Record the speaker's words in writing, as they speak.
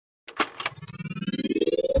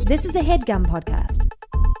This is a HeadGum podcast.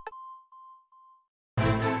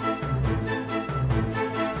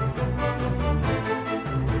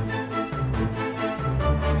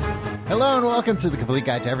 Hello and welcome to The Complete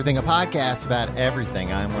Guide to Everything, a podcast about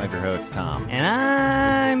everything. I'm one of your hosts, Tom. And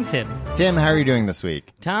I'm Tim. Tim, how are you doing this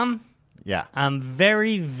week? Tom? Yeah. I'm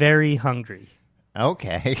very, very hungry.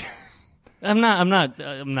 Okay. I'm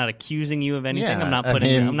not accusing you of anything. Yeah,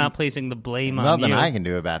 I'm not placing the blame on you. Nothing I can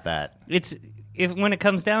do about that. When it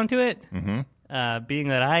comes down to it, Mm-hmm. being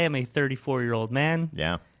that I am a 34-year-old man,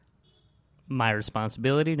 Yeah. my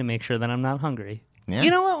responsibility to make sure that I'm not hungry. Yeah.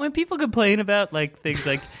 You know what? When people complain about things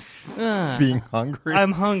like Being hungry?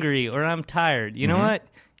 I'm hungry or I'm tired, you know Mm-hmm. what?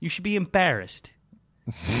 You should be embarrassed.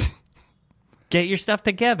 Get your stuff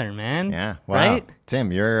together, man. Yeah. Wow. Right?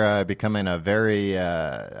 Tim, you're becoming a very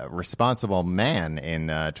responsible man in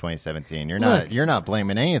 2017. You're not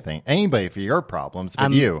blaming anybody for your problems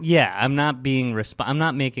but you. Yeah, I'm not I'm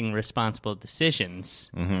not making responsible decisions.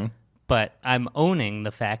 Mm-hmm. But I'm owning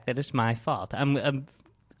the fact that it's my fault.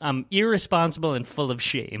 I'm irresponsible and full of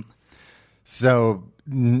shame. So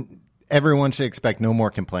everyone should expect no more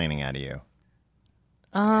complaining out of you.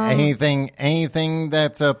 Anything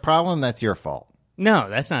that's a problem, that's your fault. No,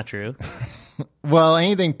 that's not true. Well,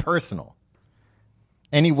 anything personal.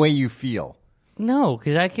 Any way you feel. No,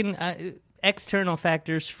 because I can external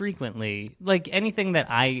factors frequently, like anything that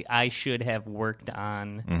I should have worked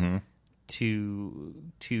on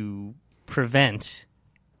to prevent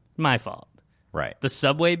my fault. Right. The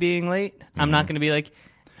subway being late, I'm not going to be like,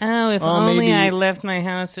 oh, if Well, only maybe- I left my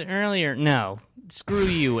house earlier. No. Screw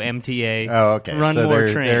you, MTA. Oh, okay. Run so more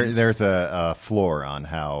trains. there's a floor on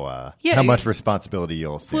how Yeah, much responsibility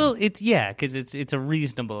you'll assume. Well, because it's a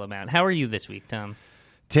reasonable amount. How are you this week, Tom?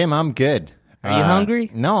 Tim, I'm good. Are you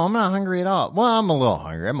hungry? No, I'm not hungry at all. Well, I'm a little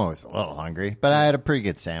hungry. I'm always a little hungry, but I had a pretty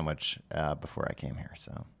good sandwich before I came here.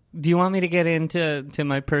 So, Do you want me to get into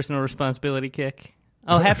my personal responsibility kick?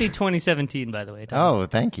 Oh, happy 2017, by the way, Tom. oh,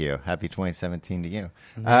 thank you. Happy 2017 to you.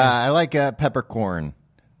 I like peppercorn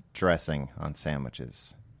dressing on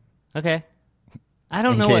sandwiches. Okay. I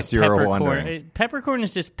don't In know case what you were peppercorn... wondering. Peppercorn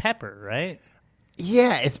is just pepper, right?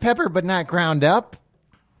 Yeah, it's pepper, but not ground up.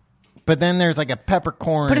 But then there's like a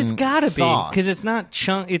peppercorn But it's gotta sauce. be, because it's not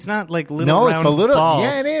it's not like little No, round it's a little. balls.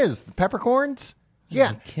 Yeah, it is. The peppercorns.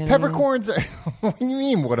 Yeah, kidding peppercorns. Are, what do you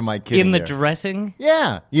mean? What am I kidding? In the you? dressing?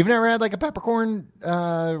 Yeah, you've never had like a peppercorn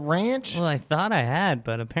ranch? Well, I thought I had,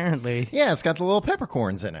 but apparently... Yeah, it's got the little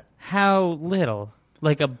peppercorns in it. How little?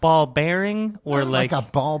 Like a ball bearing? Or Not like a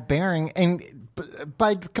ball bearing. And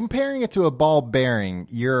by comparing it to a ball bearing,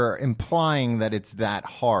 you're implying that it's that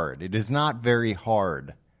hard. It is not very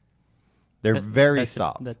hard. They're very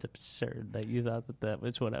soft. That's absurd that you thought that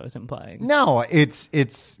was what I was implying. No, it's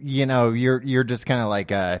you're just kind of like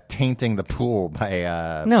tainting the pool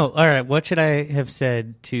by No, all right. What should I have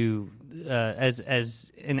said to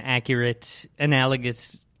as an accurate,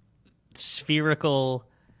 analogous, spherical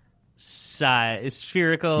size?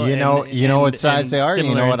 Spherical. You know what size they are.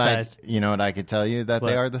 You know what I could tell you that What?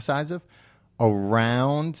 they are the size of a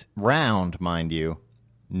round, mind you,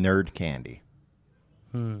 nerd candy.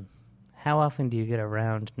 How often do you get a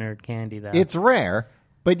round nerd candy, though? It's rare,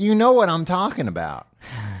 but you know what I'm talking about.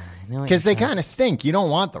 I know what Because you're they kind of stink. You don't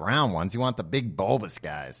want the round ones. You want the big bulbous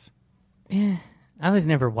guys. I was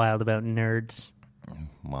never wild about nerds.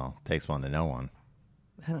 Well, takes one to know one.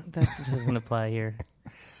 That doesn't apply here.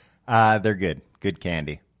 They're good. Good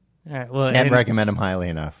candy. All right. Well, Can't recommend them highly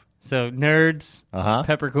enough. so nerds,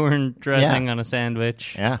 peppercorn dressing Yeah. on a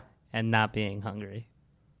sandwich, Yeah. and not being hungry.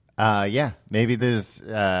 Yeah. Maybe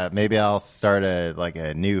maybe I'll start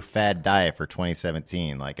a new fad diet for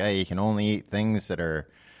 2017. Like, hey, you can only eat things that are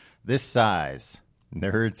this size.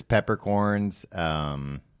 Nerds, peppercorns,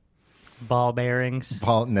 Ball bearings,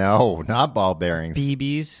 no, not ball bearings.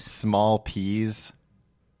 BBs. Small peas.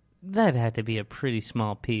 That had to be a pretty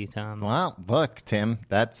small pea, Tom. Well, look, Tim,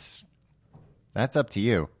 that's up to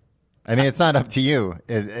you. I mean, it's not up to you.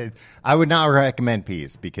 I would not recommend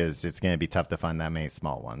peas because it's going to be tough to find that many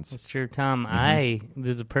small ones. That's true, Tom.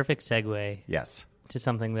 This is a perfect segue Yes. to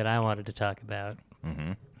something that I wanted to talk about.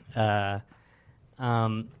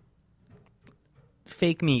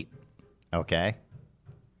 Fake meat. Okay.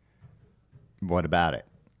 What about it?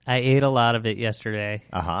 I ate a lot of it yesterday.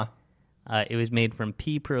 Uh-huh. It was made from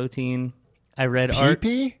pea protein. I read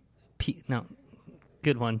Pee-pee? No,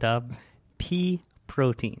 good one, Tom. Pea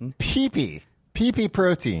protein. Pee-pee. Pee-pee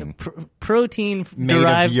protein. Protein Made of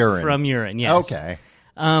derived urine. from urine. Yes. Okay.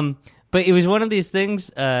 But it was one of these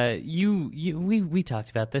things. We talked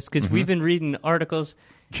about this because we've been reading articles.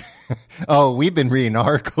 Oh, we've been reading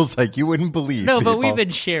articles like you wouldn't believe. No, but people. we've been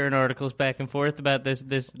sharing articles back and forth about this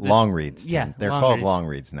long reads. Tim. Yeah, they're long called reads. long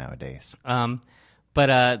reads nowadays.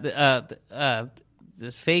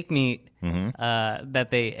 This fake meat that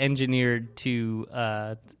they engineered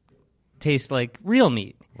to taste like real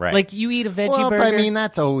meat. Right. Like you eat a veggie Well, burger. but I mean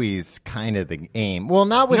that's always kind of the aim. Well,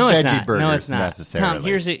 not with veggie burgers no, it's not.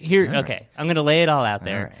 necessarily. Tom, okay, I'm going to lay it all out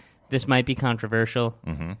there. All right. This might be controversial.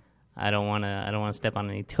 Mm-hmm. I don't want to step on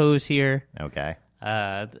any toes here. Okay.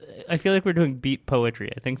 I feel like we're doing beat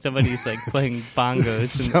poetry. I think somebody's like playing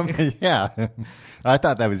bongos. Yeah. I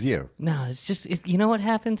thought that was you. No, it's just you know what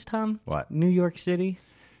happens, Tom? What? New York City.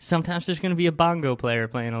 Sometimes there's going to be a bongo player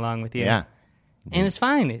playing along with you. Yeah. And it's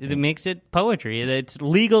fine. It makes it poetry. It's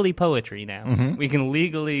legally poetry now. We can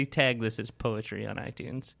legally tag this as poetry on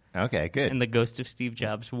iTunes. Okay, good. And the ghost of Steve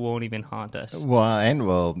Jobs won't even haunt us. Well, and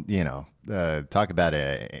we'll, talk about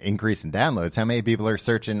an increase in downloads. How many people are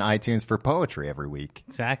searching iTunes for poetry every week?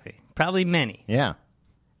 Exactly. Probably many. Yeah.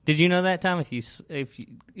 Did you know that, Tom? If you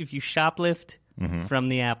shoplift from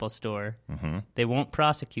the Apple Store, they won't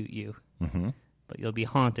prosecute you. But you'll be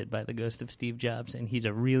haunted by the ghost of Steve Jobs, and he's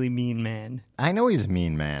a really mean man. I know he's a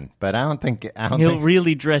mean man, but I don't think... He'll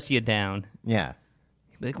really dress you down. Yeah.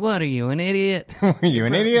 Like, what are you, an idiot? Are you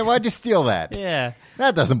an idiot? Why'd you steal that? Yeah.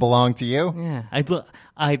 That doesn't belong to you. Yeah.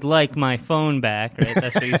 I'd like my phone back, right?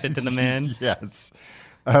 That's what you said to the man. Yes.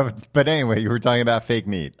 But anyway, you were talking about fake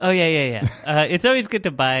meat. Oh, yeah. It's always good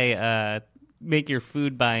to make your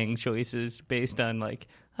food buying choices based on, like,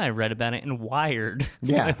 I read about it in Wired.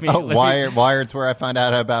 Yeah. Wired's where I found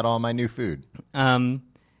out about all my new food. I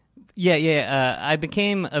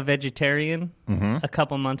became a vegetarian a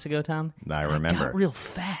couple months ago, Tom. I remember. I got real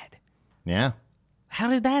fat. Yeah. How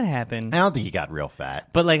did that happen? I don't think you got real fat.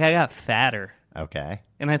 But, like, I got fatter. Okay.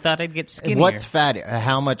 And I thought I'd get skinnier. What's fat?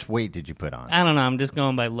 How much weight did you put on? I don't know. I'm just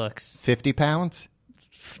going by looks. 50 pounds?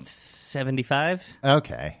 75.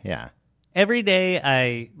 Okay, yeah. Every day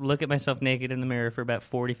I look at myself naked in the mirror for about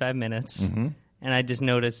 45 minutes, and I just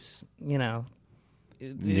notice,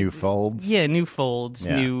 new folds? Yeah, new folds,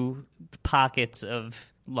 Yeah. new pockets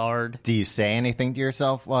of lard. Do you say anything to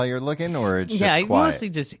yourself while you're looking, or it's just I quiet? mostly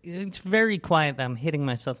it's very quiet that I'm hitting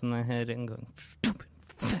myself in the head and going, stupid,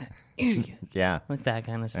 fat idiot. Yeah. Like that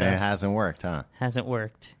kind of stuff. And it hasn't worked, huh? Hasn't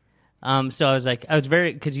worked. So I was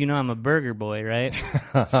very, because I'm a burger boy, right?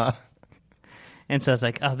 And so I was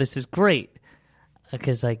like, oh, this is great.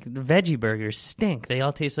 Because, like, the veggie burgers stink. They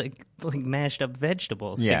all taste like mashed up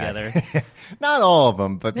vegetables together. Not all of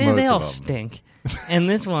them, but most They all of them. stink. And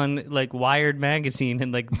this one, like, Wired Magazine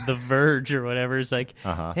and, like, The Verge or whatever is like,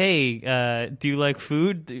 hey, do you like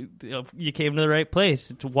food? You came to the right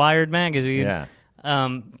place. It's Wired Magazine. Yeah.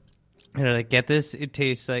 Like, get this? It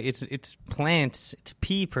tastes like it's plants. It's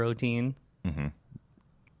pea protein. Mm-hmm.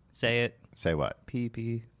 Say it. Say what?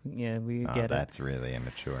 Pea. Yeah, we Oh, get it. that's really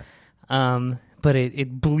immature. But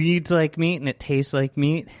it bleeds like meat and it tastes like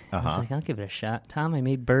meat. I was Uh-huh. like, I'll give it a shot. Tom, I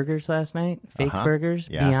made burgers last night. Fake burgers.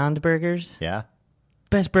 Yeah. Beyond Burgers. Yeah?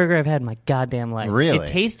 Best burger I've had in my goddamn life. Really? It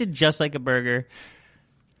tasted just like a burger.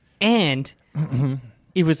 And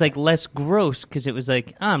it was like less gross because it was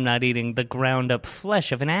like, I'm not eating the ground up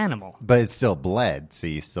flesh of an animal. But it's still bled, so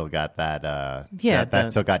you still got that, that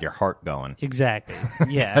still got your heart going. Exactly.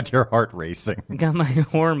 Yeah. Got your heart racing. Got my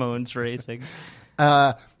hormones racing.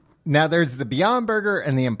 Now, there's the Beyond Burger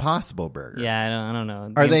and the Impossible Burger. Yeah, I don't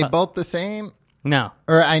know. Are they both the same? No.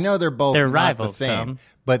 Or I know they're both They're not rivals, the same, Tom.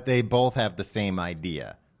 but they both have the same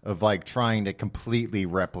idea of, like, trying to completely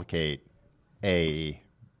replicate a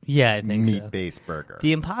Yeah, I think so. meat-based burger.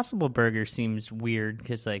 The Impossible Burger seems weird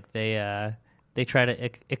because like they try to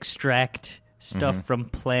extract stuff from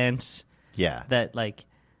plants Yeah. that like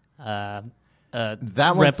That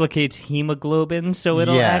replicates hemoglobin, so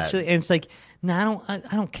it'll actually. And it's like, no, I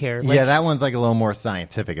don't care. Like, yeah, that one's like a little more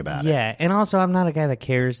scientific about it. yeah, and also I'm not a guy that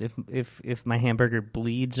cares if my hamburger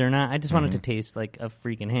bleeds or not. I just want it to taste like a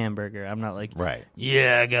freaking hamburger. I'm not like, Right.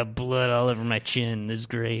 yeah, I got blood all over my chin. This is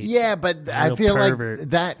great. Yeah, but I Real feel pervert. like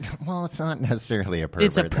that, well, it's not necessarily a pervert.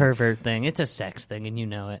 It's a thing. pervert thing. It's a sex thing, and you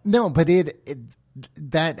know it. No, but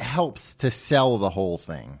that helps to sell the whole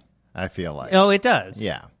thing, I feel like. Oh, it does.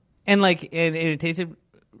 Yeah. And like it tasted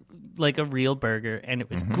like a real burger, and it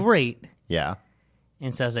was great. Yeah.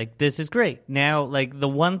 And so I was like, "This is great." Now, like the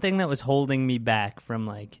one thing that was holding me back from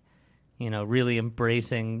like, really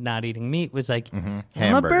embracing not eating meat was like, I'm a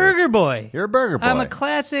Hamburgers. burger boy. You're a burger boy. I'm a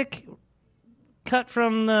classic, cut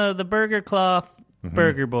from the burger cloth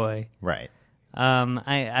burger boy. Right.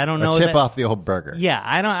 I don't know. A chip off the old burger. Yeah,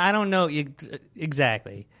 I don't know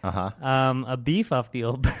exactly. Uh-huh. A beef off the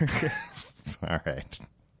old burger. All right.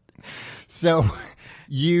 So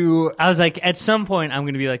I was like, at some point, I'm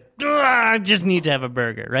going to be like, I just need to have a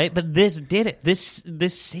burger, right? But this did it. This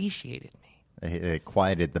satiated me. It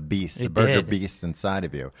quieted the beast, the burger beast inside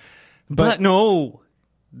of you. But no,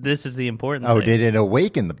 this is the important thing. Oh, did it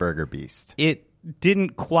awaken the burger beast? It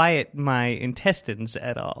didn't quiet my intestines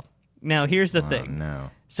at all. Now, here's the thing. No.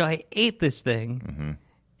 So I ate this thing,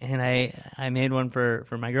 and I made one for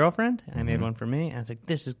my girlfriend, and I made one for me. I was like,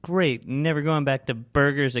 this is great. Never going back to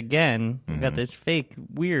burgers again. We got this fake,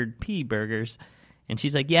 weird pea burgers. And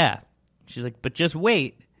she's like, yeah. She's like, but just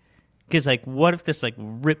wait. Because, like, what if this, like,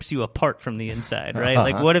 rips you apart from the inside, right?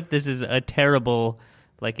 Like, what if this is a terrible,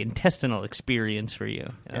 like, intestinal experience for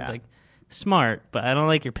you? And I was like, smart, but I don't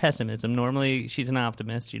like your pessimism. Normally, she's an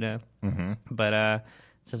optimist, you know? But,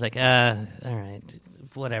 so I was like, all right,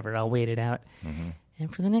 whatever, I'll wait it out.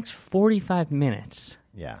 And for the next 45 minutes,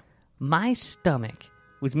 my stomach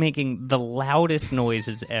was making the loudest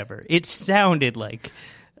noises ever. It sounded like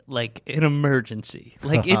an emergency.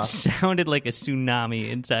 Like, it sounded like a tsunami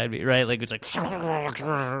inside me, right? Like, it was like,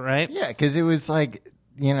 right? Yeah, because it was like,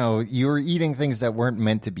 you know, you were eating things that weren't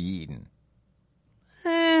meant to be eaten.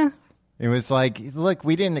 It was like, look,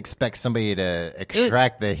 we didn't expect somebody to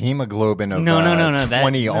extract the hemoglobin of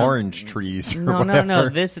 20 orange trees or whatever. No.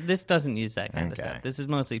 This doesn't use that kind of stuff. This is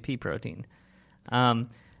mostly pea protein.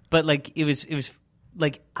 But, like, it was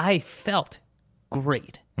like, I felt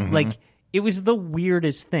great. Like, it was the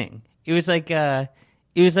weirdest thing. It was like I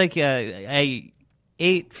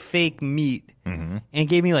ate fake meat and it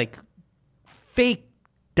gave me, like, fake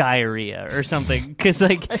diarrhea or something, because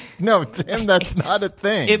like no, Tim, that's not a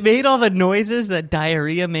thing. It made all the noises that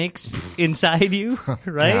diarrhea makes inside you,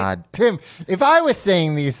 right? God, Tim, if I was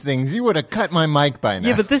saying these things, you would have cut my mic by now.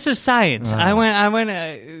 Yeah, but this is science. I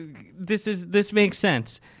went. This makes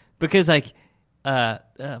sense because like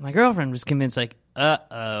my girlfriend was convinced, like,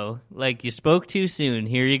 like, you spoke too soon.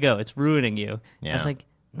 Here you go. It's ruining you. I was like,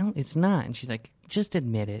 no, it's not. And she's like, just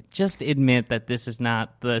admit it. Just admit that this is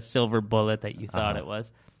not the silver bullet that you thought it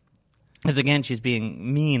was. Because, again, she's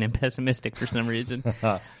being mean and pessimistic for some reason.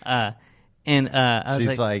 And I was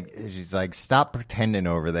she's like, stop pretending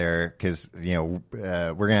over there, because, you know,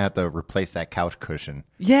 we're going to have to replace that couch cushion.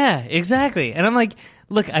 Yeah, exactly. And I'm like,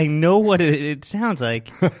 look, I know what it sounds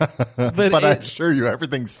like. But I assure you,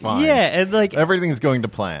 everything's fine. Yeah, and like, everything's going to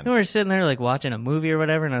plan. And we're sitting there, like, watching a movie or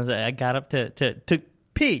whatever, and I got up to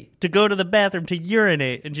pee, to go to the bathroom, to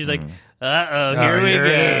urinate, and she's like, here we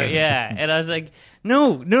go. Yeah. And I was like,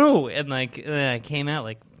 no. And like, I came out,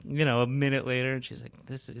 like, you know, a minute later, and she's like,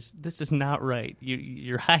 this is not right.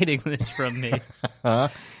 You're hiding this from me.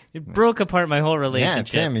 It broke apart my whole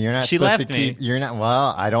relationship. Yeah, Tim, you're not she supposed left to keep, me. you're not,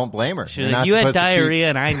 well, I don't blame her. She was like, you had diarrhea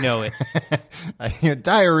and I know it. You had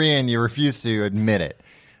diarrhea and you refuse to admit it.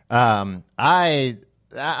 I'm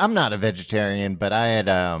not a vegetarian, but I had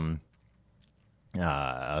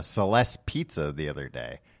a Celeste pizza the other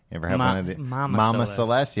day. You ever have one of the Mama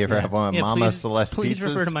Celeste? You ever have one of Mama Celeste pizzas? Please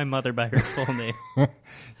refer to my mother by her full name.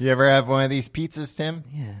 You ever have one of these pizzas, Tim?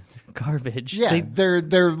 Yeah, garbage. Yeah, they're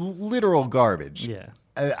literal garbage. Yeah.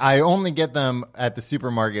 I only get them at the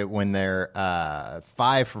supermarket when they're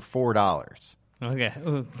 5 for $4. Okay,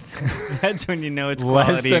 ooh, that's when you know it's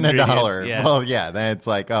less than $1. Yeah. Well, yeah, then it's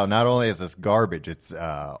like, oh, not only is this garbage, it's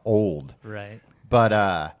old. Right.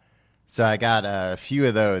 But so I got a few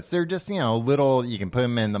of those. They're just, you know, little. You can put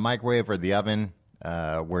them in the microwave or the oven.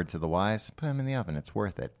 Word to the wise: put them in the oven. It's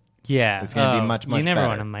worth it. Yeah, it's going to be much better. You never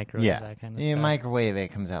want to microwave that kind of stuff. Microwave it,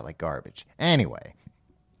 comes out like garbage. Anyway.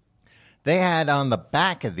 They had on the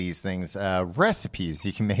back of these things recipes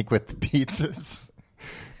you can make with the pizzas.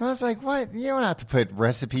 I was like, what? You don't have to put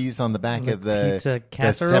recipes on the back of the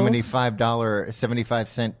 $75,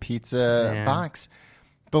 75-cent pizza box.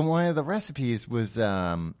 But one of the recipes was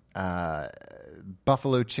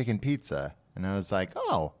buffalo chicken pizza. And I was like,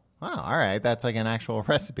 oh, wow, all right. That's like an actual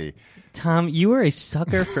recipe. Tom, you are a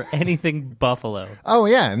sucker for anything buffalo. Oh,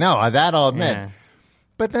 yeah. No, that I'll admit. Yeah.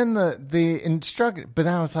 But then the instructor, but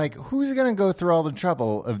then I was like, who's going to go through all the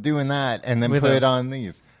trouble of doing that and then put it on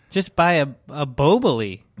these? Just buy a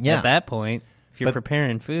boboli at that point if you're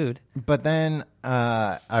preparing food. But then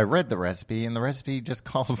I read the recipe, and the recipe just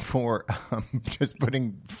called for just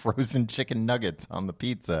putting frozen chicken nuggets on the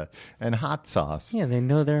pizza and hot sauce. Yeah, they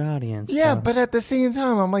know their audience. Yeah, but at the same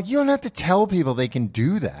time, I'm like, you don't have to tell people they can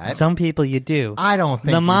do that. Some people you do. I don't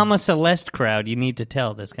think the Mama Celeste crowd, you need to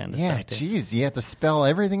tell this kind of stuff. Yeah, geez, you have to spell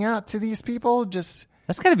everything out to these people? Just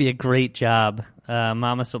That's got to be a great job.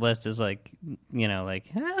 Mama Celeste is like,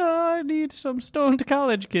 oh, I need some stoned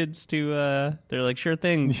college kids to. They're like, sure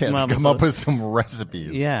thing. Yeah, Mama come Celeste. up with some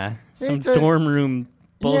recipes. Yeah, some It's a- dorm room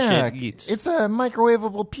bullshit Yeah, eats. it's a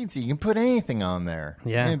microwavable pizza. You can put anything on there.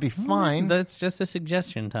 Yeah, It'd be fine. That's just a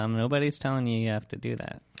suggestion, Tom. Nobody's telling you have to do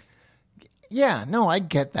that. Yeah, no, I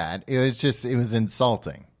get that. It was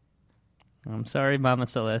insulting. I'm sorry, Mama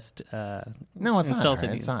Celeste. No, it's not insulted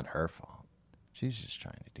her. you. It's not her fault. She's just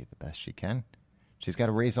trying to do the best she can. She's got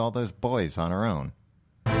to raise all those boys on her own.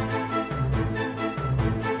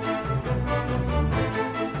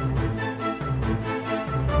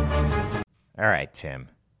 All right, Tim.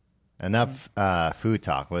 Enough food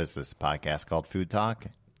talk. What is this podcast called? Food Talk?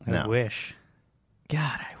 I wish.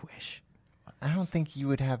 God, I wish. I don't think you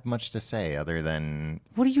would have much to say other than...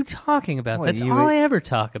 What are you talking about? What, That's you all would- I ever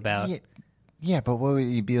talk about. Yeah, but what would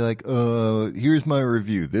you be like, here's my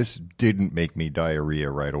review. This didn't make me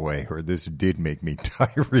diarrhea right away, or this did make me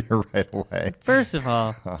diarrhea right away. First of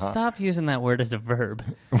all, stop using that word as a verb.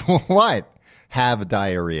 What? Have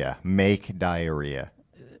diarrhea. Make diarrhea.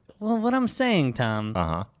 Well, what I'm saying, Tom,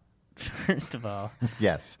 Uh-huh. first of all,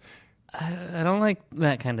 Yes. I don't like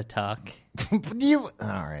that kind of talk. All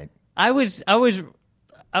right. I was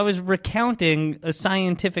recounting a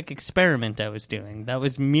scientific experiment I was doing. That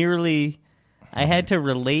was merely, I had to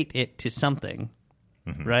relate it to something,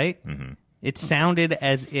 right? Mm-hmm. It sounded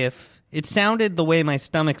the way my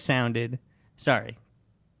stomach sounded. Sorry.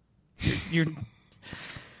 You're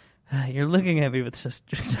looking at me with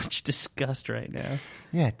such disgust right now.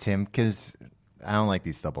 Yeah, Tim, because I don't like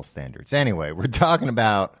these double standards. Anyway, we're talking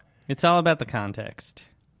about... It's all about the context.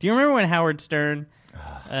 Do you remember when Howard Stern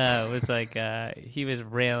was like, he was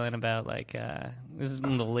railing about, like, this is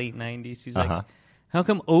in the late 90s. He's like, how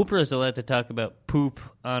come Oprah's allowed to talk about poop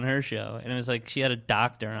on her show? And it was like she had a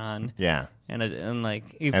doctor on. Yeah. And like,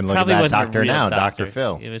 it And look probably at that wasn't doctor a real now, doctor. Dr.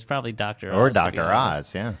 Phil. It was probably Dr. Oz. Or to be Dr. honest.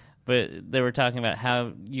 Oz, yeah. But they were talking about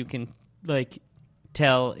how you can, like,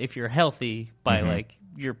 tell if you're healthy by, like,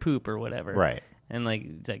 your poop or whatever. Right. And, like,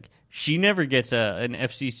 it's like, she never gets an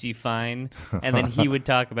FCC fine. And then he would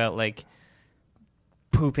talk about, like,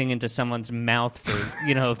 pooping into someone's mouth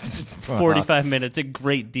for, 45 minutes in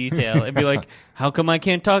great detail. It'd be like, how come I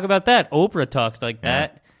can't talk about that? Oprah talks like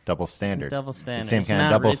that. Double standard. Double standard. The same It's kind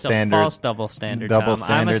not- of double it's standard. a false double standard, Double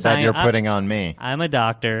Tom. I'm a standard that you're sci- putting on me. I'm a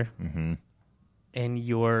doctor, and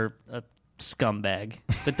you're a scumbag.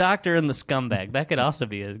 The doctor and the scumbag. That could also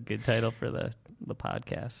be a good title for the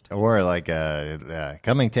podcast. Or like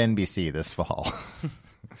coming to NBC this fall.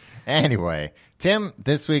 Anyway, Tim,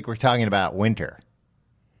 this week we're talking about winter.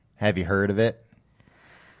 Have you heard of it?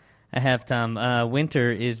 I have, Tom.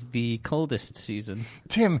 Winter is the coldest season.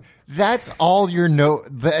 Tim, that's all your note.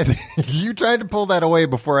 You tried to pull that away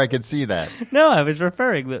before I could see that. No, I was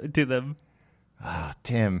referring to them. Oh,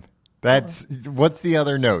 Tim, what's the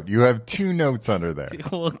other note? You have two notes under there.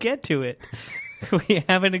 We'll get to it. We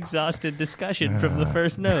haven't exhausted discussion from the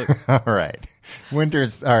first note. All right.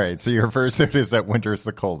 Winter's all right. So your first note is that winter's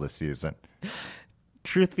the coldest season.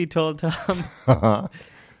 Truth be told, Tom,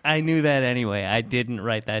 I knew that anyway. I didn't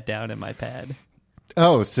write that down in my pad.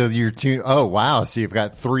 Oh, so you're two. Oh, wow. So you've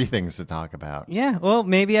got three things to talk about. Yeah, well,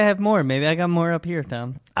 maybe I have more. Maybe I got more up here,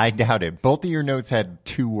 Tom. I doubt it. Both of your notes had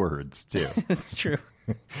two words, too. That's true.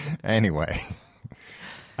 Anyway.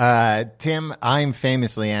 Tim, I'm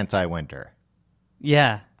famously anti-winter.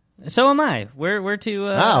 Yeah. So am I. We're two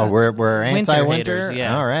we're winter anti-winter? haters,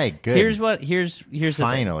 yeah. All right, good. Here's the thing.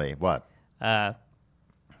 Finally, what?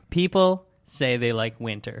 People say they like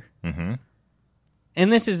winter. Mm-hmm.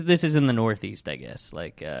 And this is in the Northeast, I guess,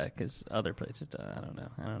 like because other places, I don't know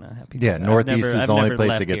how people. Yeah, Northeast is the only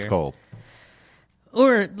place that gets cold.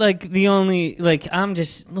 Or like the only look,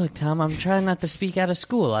 Tom. I'm trying not to speak out of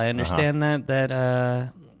school. I understand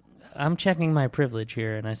that I'm checking my privilege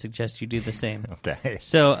here, and I suggest you do the same. Okay.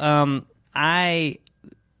 So I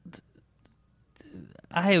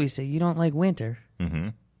always say you don't like winter. Mm-hmm.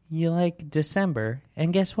 You like December,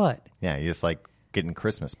 and guess what? Yeah, you just like getting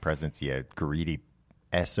Christmas presents, you greedy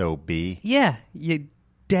SOB. Yeah, you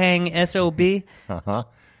dang SOB. Uh-huh.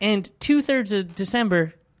 And 2/3 of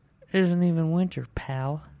December isn't even winter,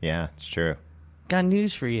 pal. Yeah, it's true. Got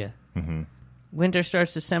news for you. Mm-hmm. Winter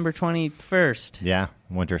starts December 21st. Yeah,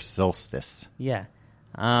 winter solstice. Yeah.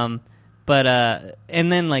 But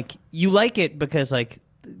and then like you like it because like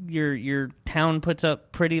your town puts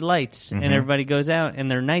up pretty lights and everybody goes out and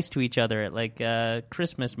they're nice to each other at like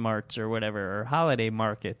Christmas marts or whatever or holiday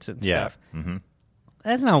markets and stuff. Mm-hmm.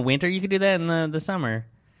 That's not winter. You could do that in the summer.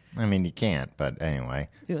 I mean, you can't, but anyway.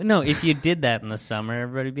 No, if you did that in the summer,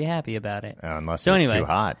 everybody would be happy about it. Unless So it's anyway, too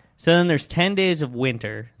hot. So then there's 10 days of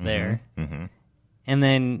winter there. Mm-hmm. And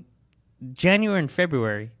then January and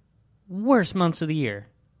February, worst months of the year.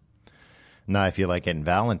 Not if you like getting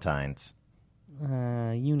Valentine's.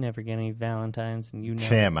 You never get any Valentines, and you know.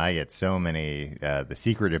 Tim, I get so many. The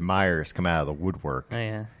secret admirers come out of the woodwork.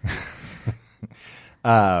 Oh,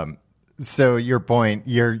 yeah. So your point,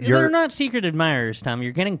 They're not secret admirers, Tom.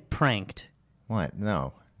 You're getting pranked. What?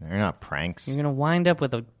 No, they're not pranks. You're going to wind up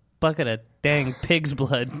with a bucket of dang pig's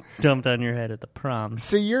blood dumped on your head at the prom.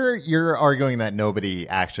 So you're arguing that nobody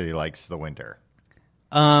actually likes the winter.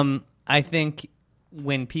 I think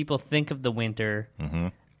when people think of the winter,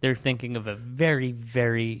 they're thinking of a very,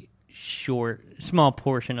 very small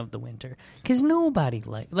portion of the winter. Because nobody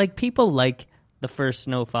people like the first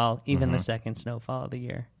snowfall, even the second snowfall of the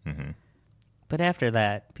year. Mm-hmm. But after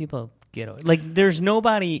that, people get over. There's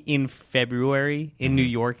nobody in February, in New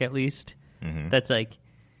York at least, that's like,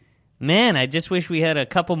 man, I just wish we had a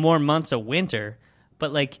couple more months of winter.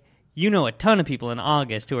 But, a ton of people in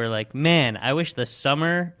August who are like, man, I wish the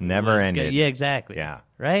summer never ended. Good. Yeah, exactly. Yeah.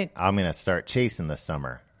 Right? I'm going to start chasing the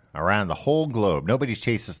summer around the whole globe. Nobody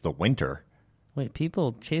chases the winter. Wait,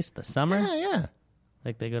 people chase the summer? Yeah.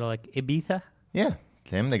 Like they go to, Ibiza? Yeah.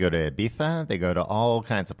 Tim, they go to Ibiza. They go to all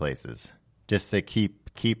kinds of places just to keep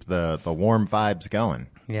the warm vibes going.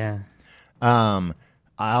 Yeah.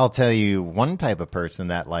 I'll tell you one type of person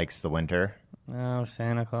that likes the winter. Oh,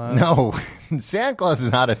 Santa Claus. No, Santa Claus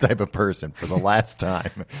is not a type of person for the last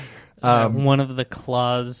time. One of the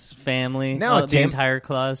Claus family? No, the entire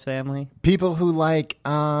Claus family? People who like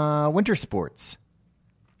winter sports.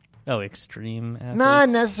 Oh, extreme athletes? Not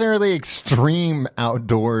necessarily extreme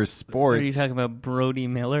outdoor sports. Are you talking about Brody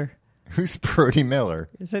Miller? Who's Brody Miller?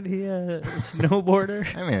 Isn't he a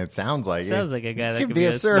snowboarder? I mean, it sounds like Sounds like a guy that could could be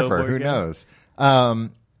a surfer. snowboard Who guy. knows?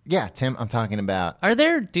 Yeah, Tim, I'm talking about. Are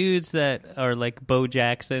there dudes that are like Bo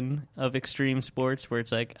Jackson of extreme sports where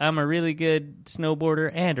it's like, I'm a really good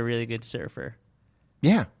snowboarder and a really good surfer?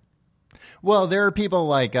 Yeah. Well, there are people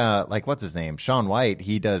like what's his name? Shaun White.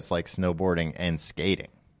 He does snowboarding and skating.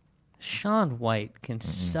 Shaun White can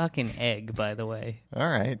suck an egg, by the way. All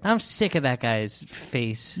right. I'm sick of that guy's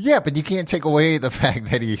face. Yeah, but you can't take away the fact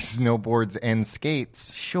that he snowboards and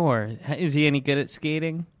skates. Sure. Is he any good at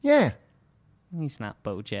skating? Yeah. He's not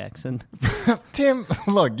Bo Jackson. Tim,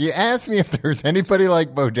 look, you asked me if there's anybody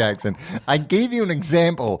like Bo Jackson. I gave you an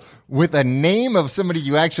example with a name of somebody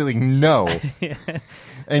you actually know,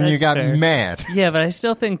 and you got fair. mad. Yeah, but I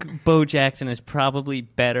still think Bo Jackson is probably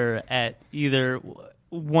better at either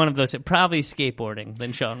one of those, probably skateboarding,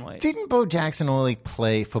 than Shaun White. Didn't Bo Jackson only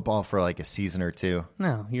play football for a season or two?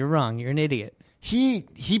 No, you're wrong. You're an idiot. He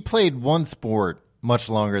played one sport much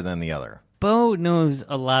longer than the other. Bo knows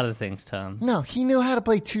a lot of things, Tom. No, he knew how to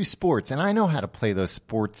play two sports, and I know how to play those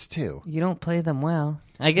sports too. You don't play them well.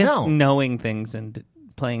 I guess knowing things and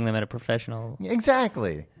playing them at a professional...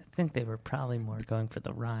 Exactly. I think they were probably more going for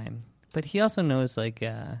the rhyme. But he also knows,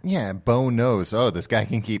 Yeah, Bo knows, this guy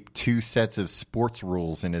can keep two sets of sports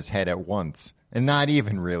rules in his head at once. And not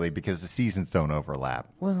even really, because the seasons don't overlap.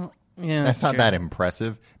 Well, yeah, That's not true. that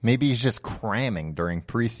impressive. Maybe he's just cramming during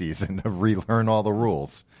preseason to relearn all the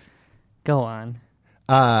rules. Go on.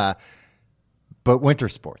 But winter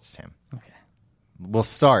sports, Tim. Okay. We'll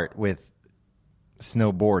start with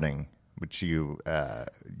snowboarding, which you Oh,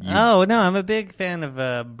 no, I'm a big fan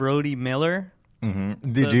of Brody Miller.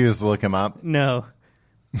 Mm-hmm. Did you just look him up? No.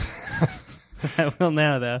 I will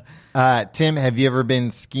now, though. Tim, have you ever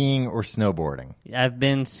been skiing or snowboarding? I've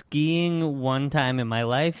been skiing one time in my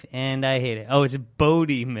life, and I hate it. Oh, it's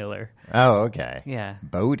Bodie Miller. Oh, okay. Yeah.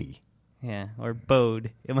 Bodie. Yeah, or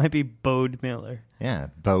Bode. It might be Bode Miller. Yeah,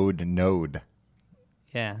 Bode Node.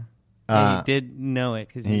 Yeah. And he did know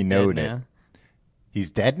it. Cause He knowed it. now.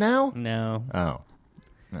 He's dead now? No. Oh. All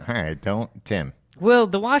right, Tim. Well,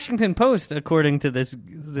 the Washington Post, according to this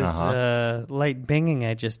light binging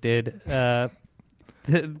I just did,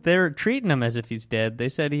 they're treating him as if he's dead. They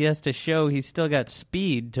said he has to show he's still got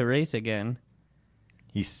speed to race again.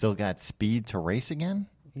 He's still got speed to race again?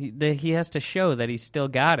 He has to show that he's still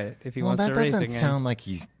got it if he wants to race again. Well, that doesn't sound like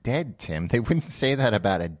he's dead, Tim. They wouldn't say that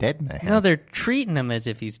about a dead man. No, they're treating him as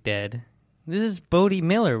if he's dead. This is Bodie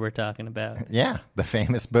Miller we're talking about. Yeah, the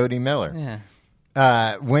famous Bodie Miller.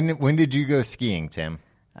 Yeah. When did you go skiing, Tim?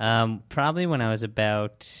 Probably when I was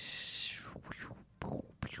about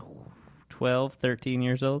 12, 13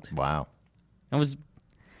 years old. Wow.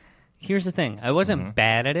 Here's the thing. I wasn't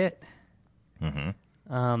bad at it. Mm-hmm.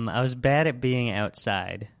 I was bad at being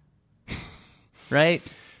outside. Right?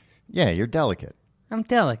 Yeah, you're delicate. I'm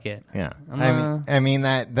delicate. Yeah. I mean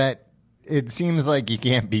that it seems like you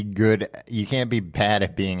can't be bad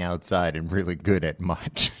at being outside and really good at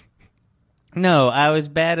much. No, I was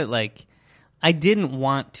bad at, like, I didn't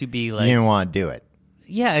want to be like... You didn't want to do it.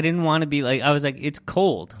 Yeah, I didn't want to be like... I was like, it's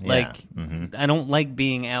cold. Yeah. Like, I don't like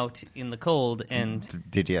being out in the cold, and...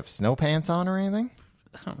 Did you have snow pants on or anything?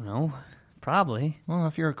 I don't know. Probably. Well,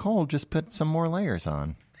 if you're cold, just put some more layers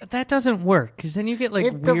on. That doesn't work, because then you get,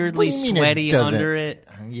 like, weirdly sweaty under it.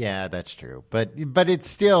 Yeah, that's true. But it's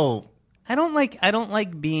still... I don't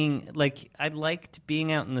like being, like, I liked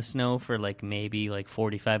being out in the snow for, like, maybe, like,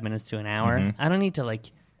 45 minutes to an hour. I don't need to,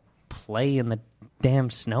 like, play in the damn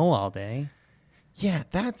snow all day. Yeah,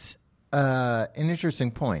 that's an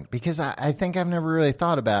interesting point, because I think I've never really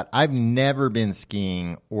thought about... I've never been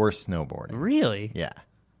skiing or snowboarding. Really? Yeah.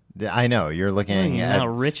 I know. You're looking you're at...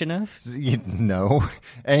 not rich enough? No.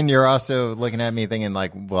 And you're also looking at me thinking,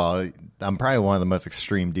 like, well, I'm probably one of the most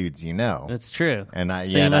extreme dudes you know. That's true. And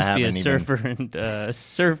so you must be a surfer and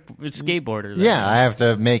skateboarder. Then. Yeah, I have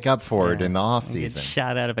to make up for it in the off season. Get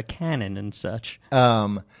shot out of a cannon and such.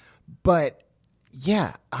 But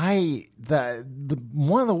yeah, the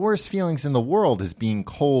one of the worst feelings in the world is being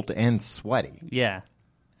cold and sweaty. Yeah.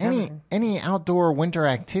 Any outdoor winter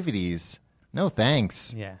activities? No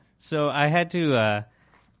thanks. Yeah. So I had to.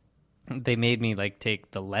 They made me like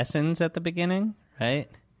take the lessons at the beginning, right?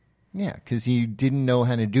 Yeah, because you didn't know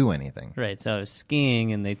how to do anything. Right. So I was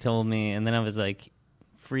skiing, and they told me, and then I was like,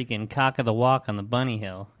 freaking cock of the walk on the bunny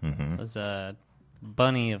hill. I was a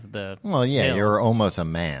bunny of the. Well, yeah, hill. you're almost a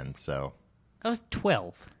man, so. I was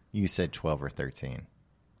 12. You said 12 or 13.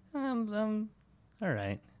 All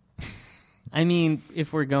right. I mean,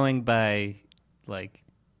 if we're going by like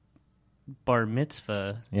bar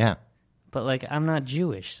mitzvah. Yeah. But, like, I'm not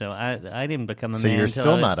Jewish, so I didn't become a man. So you're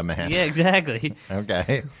still not a man. Yeah, exactly.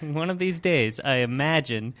 Okay. One of these days, I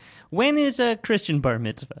imagine. When is a Christian bar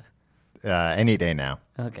mitzvah? Any day now.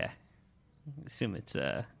 Okay. Assume it's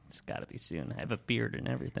got to be soon. I have a beard and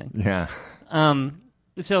everything. Yeah.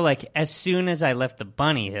 So, like, as soon as I left the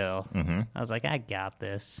bunny hill, I was like, I got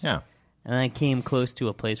this. Yeah. And I came close to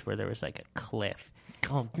a place where there was, like, a cliff.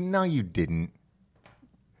 Oh, no, you didn't.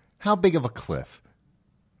 How big of a cliff?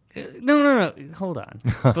 No. Hold on.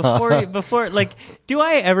 Before, like, do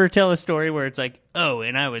I ever tell a story where it's like, oh,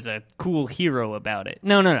 and I was a cool hero about it?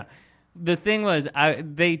 No. The thing was,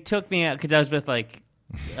 they took me out because I was with, like,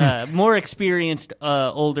 more experienced,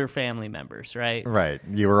 older family members, right? Right.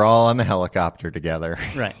 You were all on the helicopter together.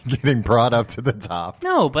 Right. Getting brought up to the top.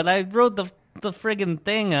 No, but I rode the friggin'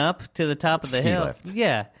 thing up to the top of the hill. Lift.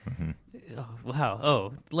 Yeah. Oh, wow.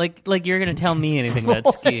 Oh, like you're gonna tell me anything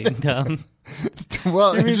about skiing, Tom?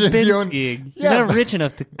 Well, You've just been skiing. Yeah, you're not rich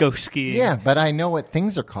enough to go skiing. Yeah, but I know what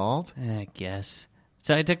things are called. I guess.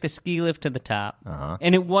 So I took the ski lift to the top,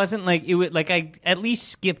 and it wasn't like it was like I at least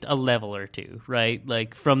skipped a level or two, right?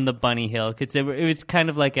 Like from the bunny hill, because it was kind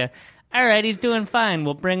of like a, all right, he's doing fine.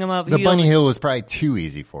 We'll bring him up. The bunny hill was probably too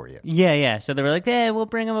easy for you. Yeah. So they were like, yeah, we'll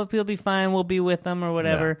bring him up. He'll be fine. We'll be with him or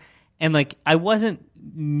whatever. Yeah. And like I wasn't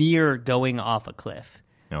near going off a cliff,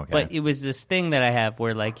 but it was this thing that I have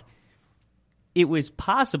where like it was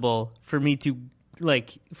possible for me to.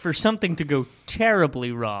 Like, for something to go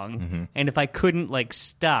terribly wrong, and if I couldn't, like,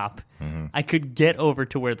 stop, I could get over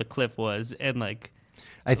to where the cliff was and, like,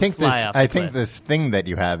 I think this thing that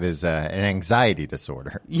you have is an anxiety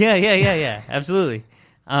disorder. Yeah, absolutely.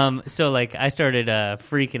 So, like, I started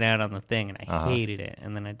freaking out on the thing, and I hated it,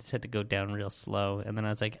 and then I just had to go down real slow, and then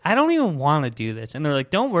I was like, I don't even want to do this, and they're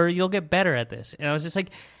like, don't worry, you'll get better at this, and I was just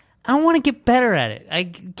like, I don't want to get better at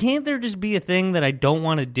it. Can't there just be a thing that I don't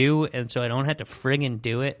want to do, and so I don't have to friggin'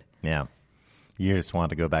 do it? Yeah. You just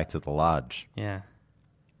want to go back to the lodge. Yeah.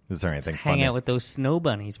 Is there anything fun? Hang out with those snow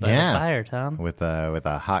bunnies by the fire, Tom. With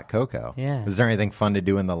a hot cocoa. Yeah. Was there anything fun to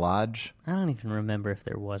do in the lodge? I don't even remember if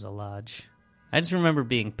there was a lodge. I just remember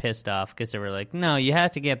being pissed off because they were like, no, you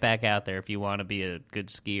have to get back out there if you want to be a good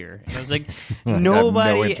skier. And I was like,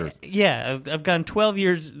 nobody. I've gone 12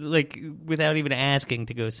 years like without even asking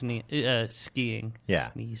to go skiing.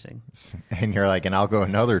 Yeah. Sneezing. And you're like, and I'll go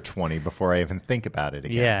another 20 before I even think about it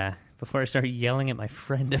again. Yeah. Before I started yelling at my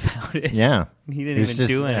friend about it. Yeah. He didn't even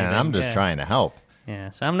do anything. And I'm just trying to help.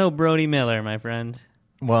 Yeah. So I'm no Brody Miller, my friend.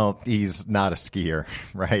 Well, he's not a skier,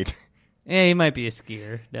 right? Yeah, he might be a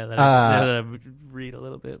skier, now that I read a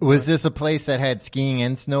little bit more. Was this a place that had skiing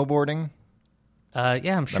and snowboarding?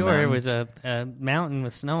 Yeah, I'm sure. It was a mountain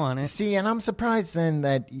with snow on it. See, and I'm surprised then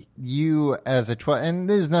that you as a 12... And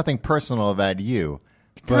there's nothing personal about you.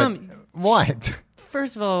 But Tom, what?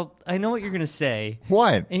 First of all, I know what you're going to say.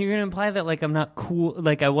 What? And you're going to imply that like I'm not cool,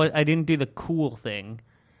 like I didn't do the cool thing.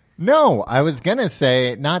 No, I was going to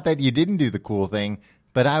say, not that you didn't do the cool thing,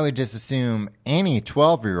 but I would just assume any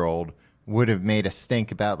 12-year-old would have made us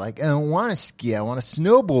think about, like, I don't want to ski, I want to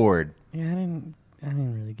snowboard. Yeah, I didn't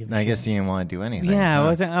really give a I shit. guess you didn't want to do anything. Yeah, huh? I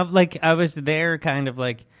wasn't like I was there, kind of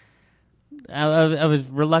like I was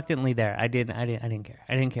reluctantly there. I didn't care.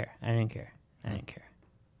 I didn't care.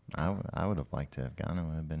 I would have liked to have gone. It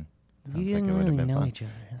would have been. We sounds like didn't it would have really been know fun. each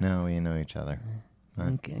other. No, we know each other.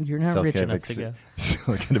 Okay, you're not Still rich could have enough to go.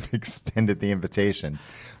 Still could have extended the invitation.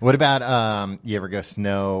 What about you ever go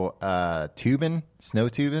snow tubing? Snow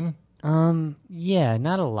tubing? Yeah,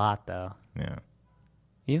 not a lot though. Yeah.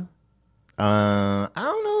 You? I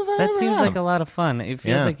don't know if I That ever seems have. like a lot of fun. It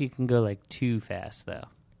feels Yeah. like you can go like too fast though.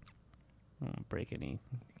 I won't break any.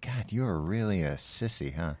 God, you are really a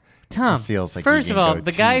sissy, huh? Tom, It feels like first you of can all, go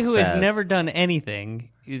the too guy who has fast. never done anything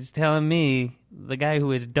is telling me the guy who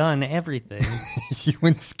has done everything. You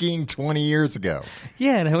went skiing 20 years ago.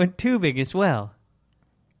 Yeah, and I went tubing as well.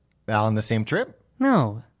 On the same trip?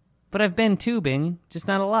 No, but I've been tubing, just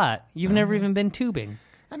not a lot. You've never even been tubing.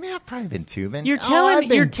 I mean, I've probably been tubing. You're I've telling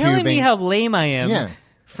been me tubing. how lame I am Yeah.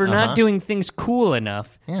 for not doing things cool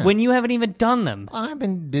enough Yeah. when you haven't even done them. I've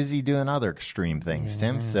been busy doing other extreme things,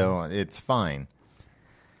 Tim, so it's fine.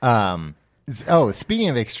 Speaking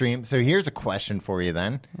of extreme, so here's a question for you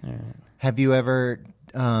then. Have you ever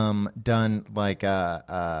done like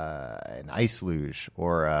an ice luge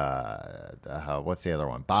or what's the other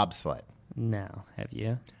one? Bobsled. No, have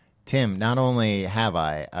you? Tim, not only have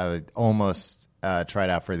I would almost tried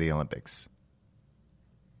out for the Olympics.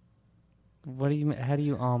 What do you? How do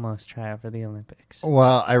you almost try out for the Olympics?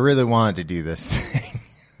 Well, I really wanted to do this thing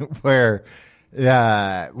where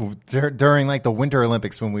during like the Winter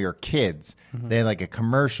Olympics when we were kids, they had like a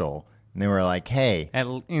commercial and they were like, hey,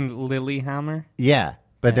 In Lillehammer? yeah,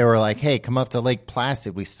 but they were like, hey, come up to Lake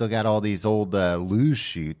Placid. We still got all these old luge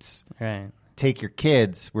chutes. Right. Take your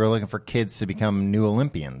kids. We're looking for kids to become new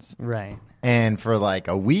Olympians. Right. And for like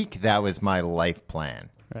a week, that was my life plan.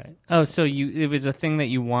 Right. Oh, so it was a thing that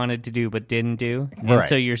you wanted to do but didn't do? And Right.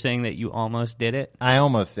 so you're saying that you almost did it? I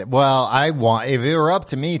almost did. Well, if it were up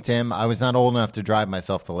to me, Tim, I was not old enough to drive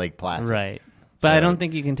myself to Lake Placid. Right. But So I don't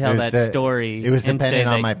think you can tell it that was story. It was and say dependent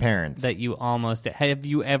on that- my parents. That you almost did. Have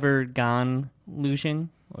you ever gone luging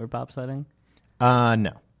or bobsledding?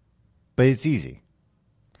 No, but it's easy.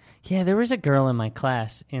 Yeah, there was a girl in my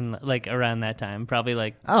class in like around that time, probably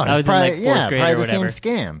like Oh, I was probably, in like fourth grade probably or whatever, the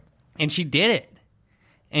same scam. and she did it,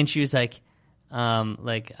 and she was like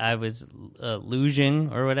I was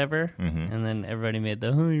luging or whatever, and then everybody made the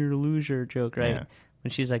 "oh, you're a loser" joke, right? Yeah.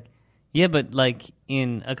 And she's like, yeah, but like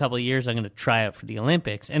in a couple of years, I'm going to try out for the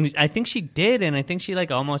Olympics, and I think she did, and I think she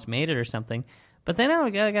like almost made it or something. But then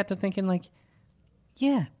I got to thinking like,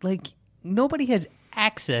 yeah, like nobody has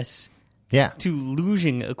access Yeah, to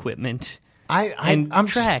luging equipment I'm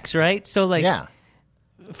tracks, right? So like, Yeah,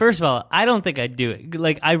 first of all, I don't think I'd do it.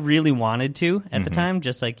 Like, I really wanted to at the Mm-hmm. time,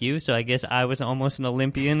 just like you. So I guess I was almost an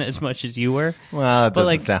Olympian as much as you were. well, it But, doesn't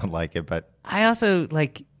like- sound like it, but I also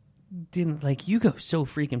like didn't like you go so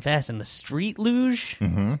freaking fast in the street luge.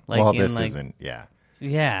 Mm-hmm. Like, well, in, this like, isn't. Yeah,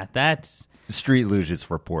 yeah, that's street luge is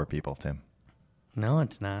for poor people, Tim. no,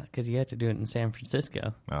 it's not because you have to do it in San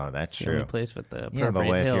Francisco. Oh, that's The only true. place with the Yeah, but appropriate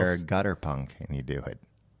what if hills. you're a gutter punk and you do it?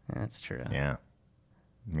 That's true. Yeah,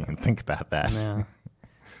 I mean, think about that. No.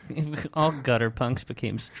 If all gutter punks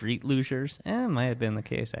became street lugers. It might have been the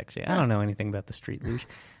case, actually. I don't know anything about the street luge.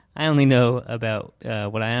 I only know about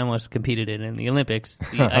what I almost competed in the Olympics,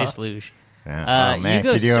 the ice luge. Yeah. Oh man,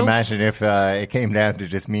 go could you so imagine if it came down to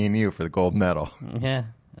just me and you for the gold medal? Yeah,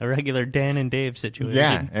 a regular Dan and Dave situation.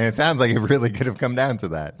 Yeah, and it sounds like it really could have come down to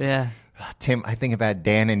that. Yeah. Tim, I think about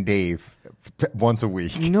Dan and Dave once a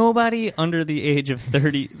week. Nobody under the age of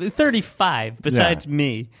 35, besides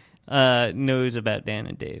me, knows about Dan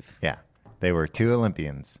and Dave. Yeah, they were two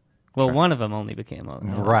Olympians. Well, one of them only became a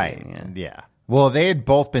Olympian, Right. Yeah. Yeah. Well, they had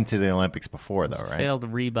both been to the Olympics before, though, right? Failed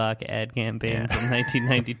Reebok ad campaign from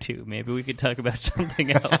 1992. Maybe we could talk about something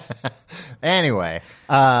else. Anyway,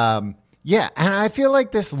 yeah, and I feel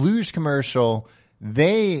like this luge commercial,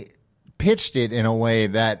 they pitched it in a way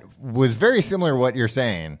that was very similar to what you're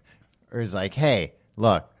saying. It was like, hey,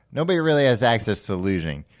 look, nobody really has access to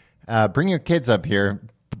luging. Bring your kids up here.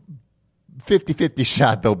 50-50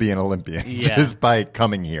 shot they'll be an Olympian Yeah. just by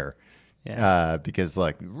coming here. Yeah. Because,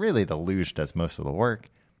 like, really the luge does most of the work.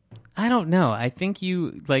 I don't know. I think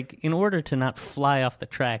you, like, in order to not fly off the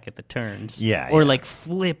track at the turns. Yeah, Or, yeah. like,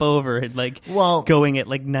 flip over and, like, Well- going at,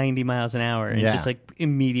 like, 90 miles an hour and Yeah. just, like,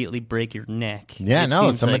 immediately break your neck. Yeah, It no,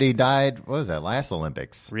 seems somebody like- died, what was that, last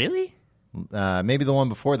Olympics? Really? Maybe the one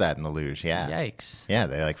before that in the luge. Yeah. Yikes. Yeah,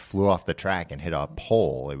 they like flew off the track and hit a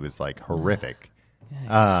pole. It was like horrific.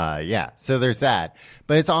 Yeah. So there's that.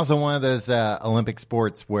 But it's also one of those Olympic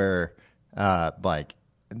sports where like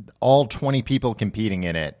all 20 people competing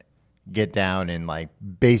in it get down in like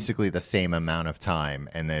basically the same amount of time,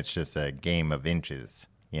 and then it's just a game of inches,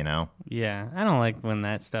 you know? Yeah, I don't like when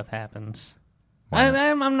that stuff happens.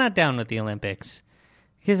 I'm not down with the Olympics.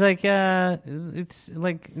 Because, like, it's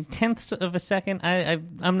like tenths of a second.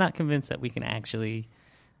 I'm not convinced that we can actually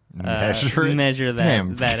measure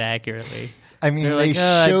that accurately. I mean, they're they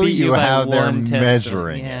like, show you how they're 1/10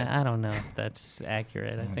 measuring it. Yeah, I don't know if that's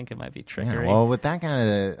accurate. I think it might be trickery. Yeah, well, with that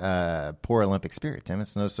kind of poor Olympic spirit, Tim,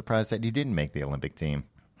 it's no surprise that you didn't make the Olympic team.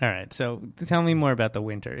 All right, so tell me more about the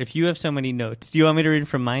winter. If you have so many notes, do you want me to read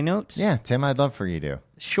from my notes? Yeah, Tim, I'd love for you to.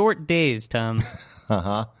 Short days, Tom.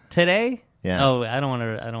 Today? Yeah. Oh, I don't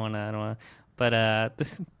want to. But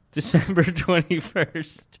December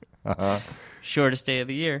 21st, shortest day of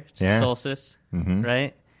the year. It's solstice,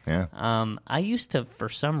 right? Yeah. I used to, for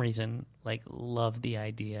some reason, like love the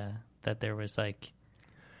idea that there was like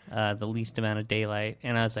the least amount of daylight,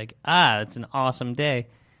 and I was like, it's an awesome day.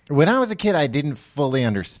 When I was a kid, I didn't fully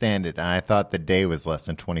understand it, and I thought the day was less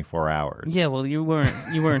than 24 hours. Yeah, well, you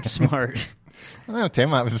weren't smart. No,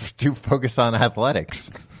 Tim, I was too focused on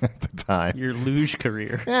athletics at the time. Your luge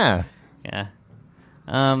career. Yeah. Yeah.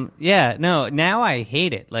 No, now I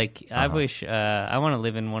hate it. Like, I wish I want to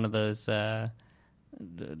live in one of those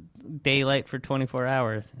daylight for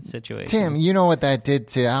 24-hour situations. Tim, you know what that did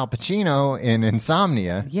to Al Pacino in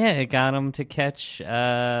Insomnia. Yeah, it got him to catch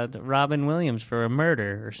Robin Williams for a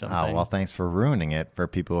murder or something. Oh, well, thanks for ruining it for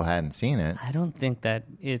people who hadn't seen it. I don't think that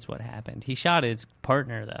is what happened. He shot his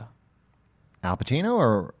partner, though. Al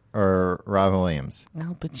Pacino or Robin Williams?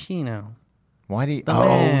 Al Pacino. Why do you...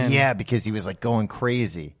 Man. Yeah, because he was like going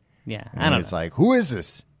crazy. Yeah, And he was like, who is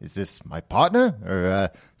this? Is this my partner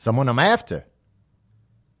or someone I'm after?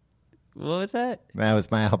 What was that? That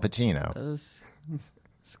was my Al Pacino.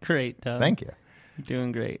 It's great, Tom. Thank you. You're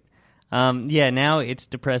doing great. Now it's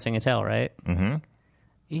depressing as hell, right? Mm-hmm. It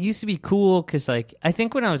used to be cool because, like, I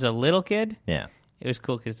think when I was a little kid, Yeah. it was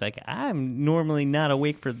cool because, like, I'm normally not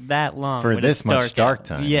awake for that long. For when this it's much dark out.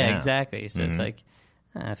 time. Yeah, Yeah. exactly. So it's like,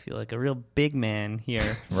 I feel like a real big man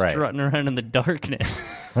here Right. strutting around in the darkness.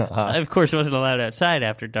 I, of course, wasn't allowed outside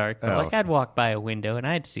after dark, but, like, I'd walk by a window and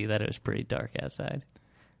I'd see that it was pretty dark outside.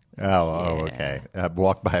 Oh, okay.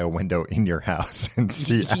 Walk by a window in your house and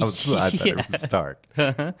see outside that it was dark.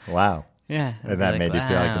 Wow. Yeah. I'd And be that made you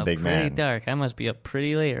feel like a big pretty man. dark. I must be up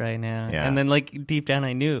pretty late right now. Yeah. And then, like, deep down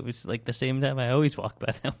I knew it was, like, the same time I always walk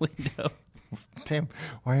by that window. Tim,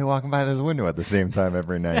 why are you walking by this window at the same time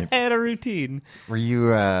every night? I had a routine. Were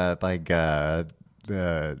you a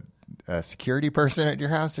security person at your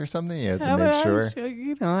house or something? You had to make sure. Were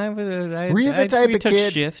you the type we of took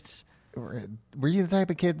kid- shifts. Were you the type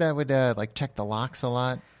of kid that would like check the locks a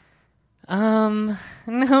lot? No,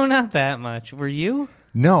 not that much. Were you?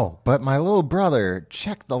 No, but my little brother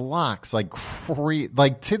checked the locks like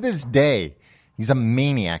like to this day. He's a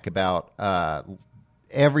maniac about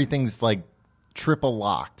everything's like triple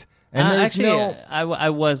locked. And there's Actually, I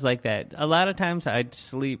was like that. A lot of times I'd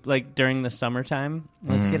sleep, like during the summertime.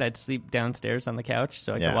 When I was a kid, I'd sleep downstairs on the couch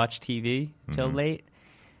so I could watch TV till late.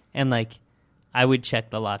 And like, I would check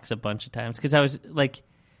the locks a bunch of times because I was like,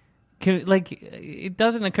 it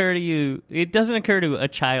doesn't occur to you. It doesn't occur to a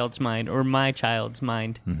child's mind or my child's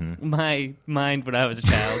mind. My mind when I was a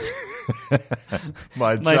child.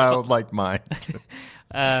 my childlike mind.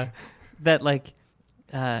 That like,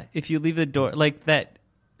 if you leave the door like that.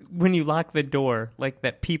 When you lock the door, like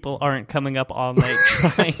that people aren't coming up all night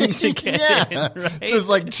trying to get in, right? Just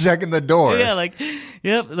like checking the door. Yeah, like,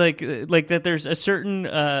 yep, like that there's a certain,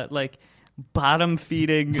 like, bottom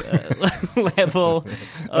feeding level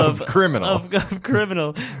of criminal. Of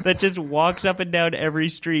criminal that just walks up and down every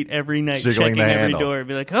street every night, Jiggling checking the every handle. door and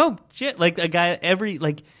be like, oh, shit, like a guy,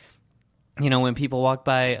 like, you know, when people walk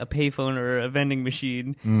by a payphone or a vending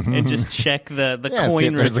machine and just check the Yeah, coin see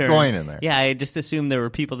if there's a return. coin in there. Yeah, I just assumed there were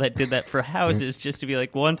people that did that for houses just to be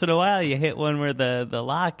like, once in a while you hit one where the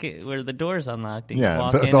lock, where the door's unlocked and you Yeah,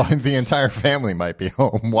 walk in. the entire family might be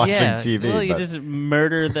home watching TV. Well, you but- just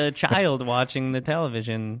murder the child watching the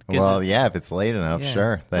television. 'Cause well, yeah, if it's late enough, yeah.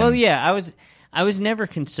 sure. Then, Well, yeah, I was never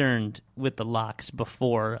concerned with the locks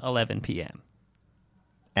before 11 p.m.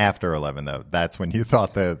 After 11, though, that's when you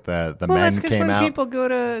thought the Well, men that's because came when out. people go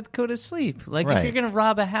to sleep. Like Right. if you're going to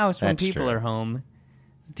rob a house when That's people true. are home,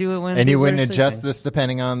 do it when. And you people wouldn't are adjust sleeping. this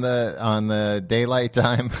depending on the daylight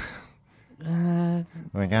time.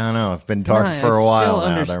 Like I don't know, it's been dark No, for a I while still now.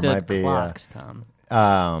 understood There might be clocks,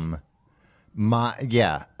 Tom.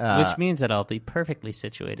 Which means that I'll be perfectly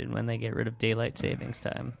situated when they get rid of daylight savings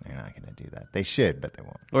time. They're not going to do that. They should, but they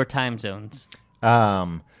won't. Or time zones.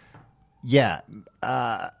 I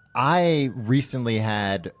recently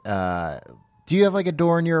had. Do you have like a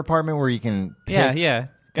door in your apartment where you can? Yeah.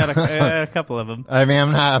 Got a couple of them. I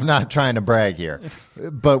mean, I'm not trying to brag here,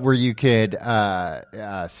 but where you could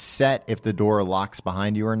set if the door locks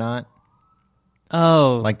behind you or not.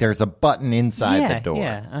 Oh, Like there's a button inside the door.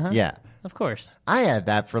 Yeah. Of course. I had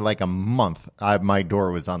that for like a month. My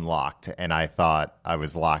door was unlocked, and I thought I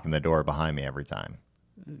was locking the door behind me every time.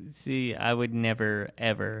 See, I would never,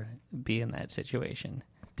 ever be in that situation.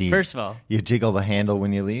 First of all, you jiggle the handle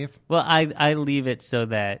when you leave? Well, I leave it so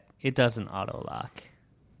that it doesn't auto-lock.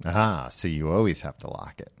 So you always have to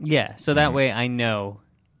lock it. Yeah, so that way I know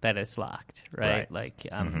that it's locked, right? Like,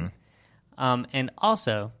 and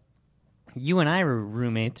also, you and I were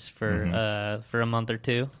roommates for a month or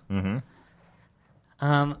two.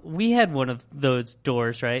 We had one of those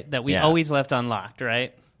doors, right, that we always left unlocked,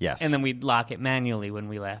 right? Yes. And then we'd lock it manually when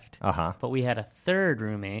we left. But we had a third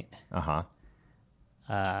roommate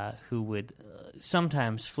who would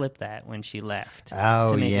sometimes flip that when she left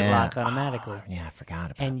to make it lock automatically. I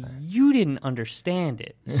forgot about and that. You didn't understand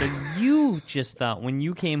it. So you just thought when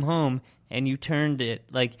you came home and you turned it,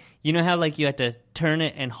 like, you know how like you had to turn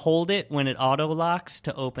it and hold it when it auto locks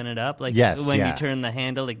to open it up? Like when you turn the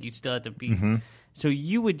handle, like you still had to be... So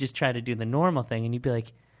you would just try to do the normal thing and you'd be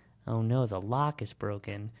like, oh no, the lock is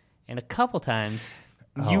broken. And a couple times...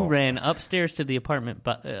 You ran upstairs to the apartment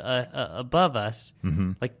above us,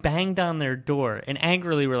 like banged on their door, and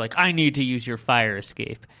angrily were like, I need to use your fire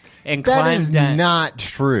escape. And climbed down. Not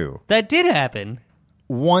true. That did happen.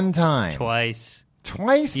 One time. Twice?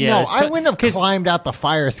 Yeah, no, I wouldn't have climbed out the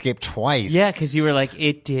fire escape twice. Yeah, because you were like,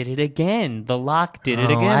 it did it again. The lock did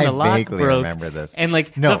it again. The lock I vaguely broke. remember this. And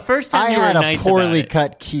like the first time I you were had nice a poorly about it.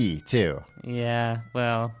 cut key, too. Yeah,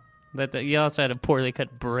 well, you also had a poorly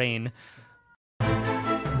cut brain.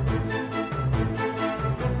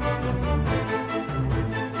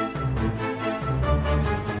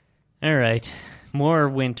 All right, more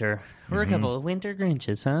winter. We're a couple of winter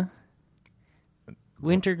Grinches, huh?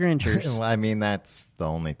 Winter Grinchers. Well, I mean, that's the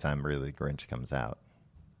only time really Grinch comes out.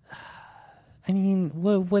 I mean,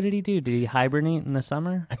 what did he do? Did he hibernate in the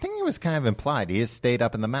summer? I think it was kind of implied. He has stayed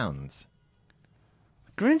up in the mountains.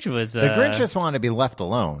 Grinch was... The Grinch just wanted to be left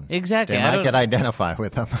alone. Exactly. Damn, I could identify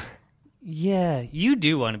with him. Yeah, you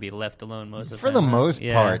do want to be left alone most of the time. For the most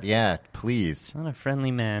part, yeah, please. Not a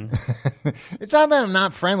friendly man. It's not that I'm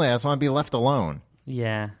not friendly. I just want to be left alone.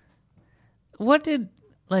 Yeah. What did,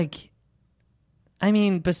 like... I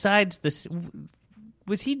mean, besides this...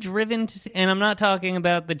 Was he driven to... And I'm not talking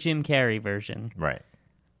about the Jim Carrey version. Right.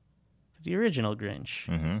 The original Grinch.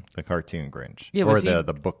 Mm-hmm. The cartoon Grinch. Yeah, or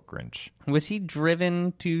the book Grinch. Was he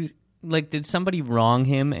driven to... Like, did somebody wrong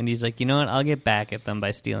him? And he's like, you know what? I'll get back at them by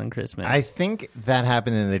stealing Christmas. I think that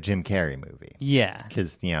happened in the Jim Carrey movie. Yeah.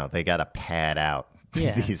 Because, they got to pad out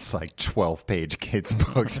these, like, 12-page kids'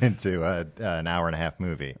 books into an hour-and-a-half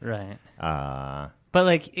movie. Right. But,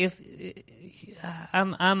 like, if...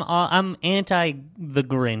 I'm anti the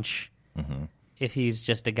Grinch if he's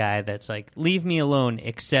just a guy that's like, leave me alone,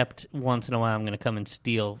 except once in a while I'm going to come and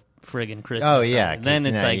steal friggin' Christmas. Oh, yeah. Then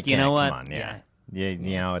it's like, you know what? Come on, yeah.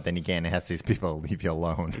 Yeah, then you can't ask these people to leave you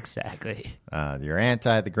alone. Exactly. You're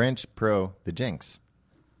anti the Grinch, pro the Jinx.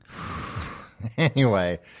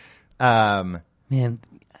 Anyway. Man.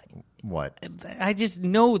 What? I just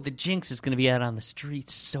know the Jinx is going to be out on the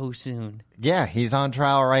streets so soon. Yeah, he's on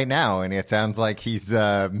trial right now, and it sounds like he's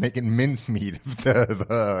making mincemeat of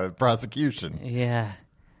the prosecution. Yeah.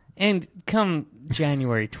 And come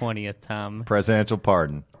January 20th, Tom. Presidential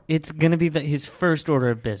pardon. It's going to be his first order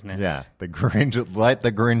of business. Yeah, the Grinch, let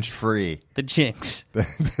the Grinch free. The Jinx.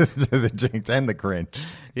 the Jinx and the Grinch.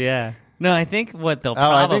 Yeah. No, I think what they'll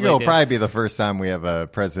probably I think it'll do... probably be the first time we have a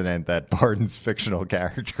president that pardons fictional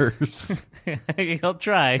characters. He'll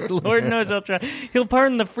try. Lord knows he'll try. He'll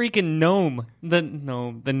pardon the freaking gnome. The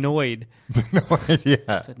Noid. The Noid,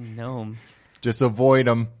 yeah. The gnome. Just avoid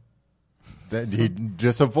him.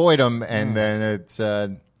 Just avoid him, and then it's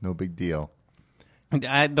no big deal.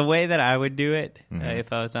 The way that I would do it,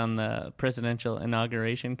 if I was on the presidential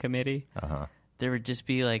inauguration committee, there would just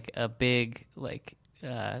be like a big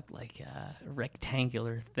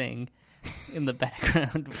rectangular thing in the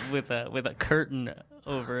background with a curtain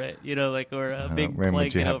over it, or a big when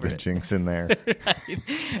would you blanket have over the it. Jinx in there? Right.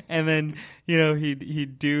 And then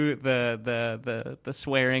he'd do the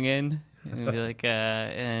swearing in. And he'd be like,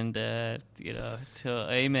 till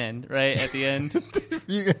amen, right, at the end.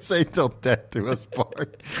 You can say till death do us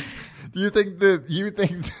part. You think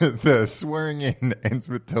the swearing in ends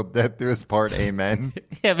with "till death do us part"? Amen.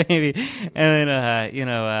 Yeah, maybe. And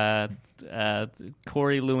then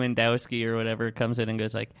Corey Lewandowski or whatever comes in and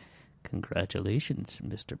goes like, "Congratulations,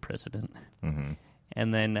 Mr. President." Mm-hmm.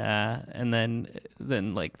 And then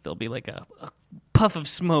like there'll be like a puff of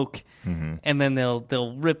smoke, and then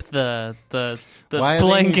they'll rip the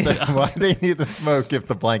blanket off. Why do they need the smoke if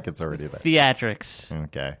the blanket's already there? Theatrics.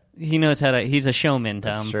 Okay. He knows how to. He's a showman,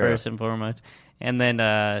 Tom, That's true. first and foremost. And then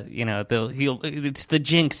it's the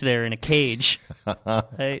Jinx there in a cage,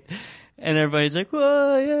 right? And everybody's like,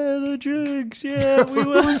 "Oh yeah, the Jinx, yeah, we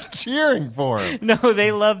will." Who's cheering for him? No,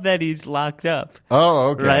 they love that he's locked up.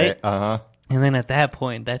 Oh, okay. Right? Uh-huh. And then at that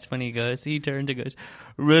point, that's when he turns and goes,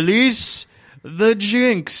 "Release the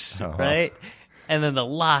Jinx," right? And then the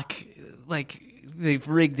lock, like, they've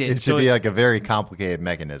rigged it. It should be like a very complicated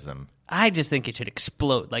mechanism. I just think it should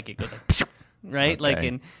explode, like it goes like, right?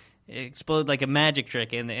 Okay. Like explode like a magic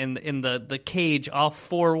trick. And in the cage, all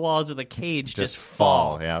four walls of the cage just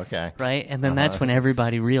fall. Yeah, okay. Right? And then that's when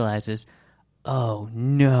everybody realizes, oh,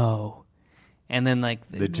 no. And then, like,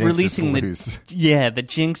 The Jinx releasing is loose. the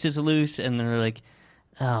Jinx is loose, and they're like,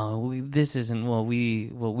 "Oh, this isn't what we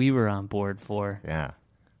were on board for." Yeah,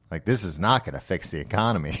 like this is not going to fix the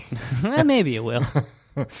economy. Maybe it will.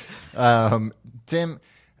 Tim,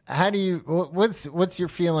 how do you? What's your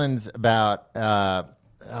feelings about? I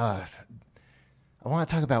want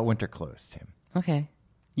to talk about winter clothes, Tim. Okay,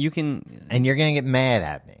 you can. And you're going to get mad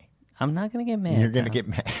at me. I'm not going to get mad. You're going to Tom. get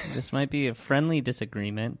mad. This might be a friendly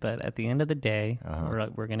disagreement, but at the end of the day,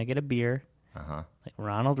 we're going to get a beer, like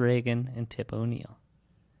Ronald Reagan and Tip O'Neill.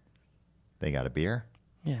 They got a beer?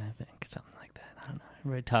 Yeah, I think something like that. I don't know.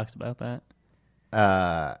 Everybody talks about that.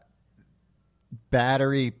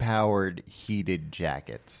 Battery-powered heated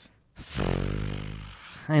jackets.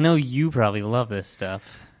 I know you probably love this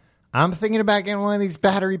stuff. I'm thinking about getting one of these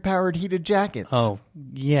battery-powered heated jackets. Oh,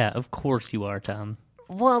 yeah, of course you are, Tom.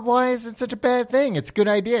 Well, why is it such a bad thing? It's a good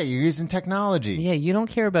idea. You're using technology. Yeah, you don't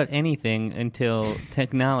care about anything until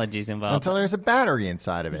technology's involved. Until there's a battery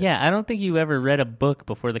inside of it. Yeah, I don't think you ever read a book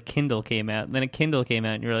before the Kindle came out. And then a Kindle came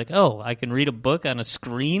out, and you're like, oh, I can read a book on a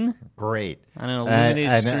screen? Great. On an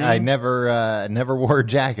illuminated screen? I never wore a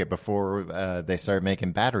jacket before they started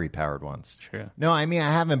making battery-powered ones. True. No, I mean,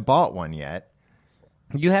 I haven't bought one yet.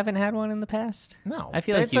 You haven't had one in the past? No. I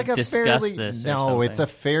feel like It's you've a discussed fairly, this or No, something. it's a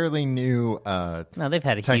fairly new No, they've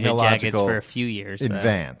had heated jackets technological for a few years. So.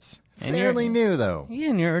 advance. And Fairly new, though. Yeah,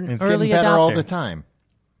 and you're an It's early getting better adopter. all the time.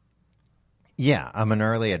 Yeah, I'm an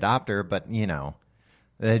early adopter, but,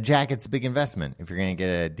 the jacket's a big investment if you're going to get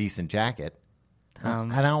a decent jacket.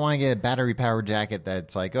 I don't want to get a battery-powered jacket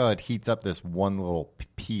that's like, oh, it heats up this one little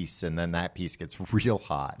piece, and then that piece gets real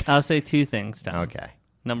hot. I'll say two things, Tom. Okay.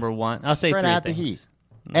 Number one, I'll say Spread three out things. the heat.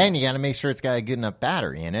 And you got to make sure it's got a good enough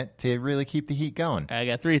battery in it to really keep the heat going. I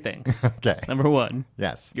got three things. Okay. Number one,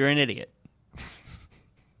 Yes. you're an idiot.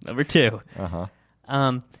 Number two,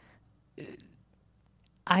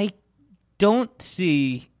 I don't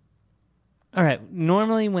see. All right,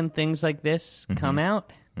 normally when things like this come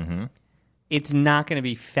out, it's not going to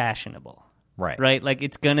be fashionable, Right. right? Like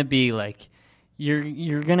it's going to be like you're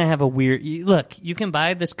going to have a weird look. You can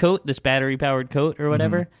buy this coat, this battery powered coat or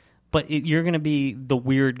whatever, but you're going to be the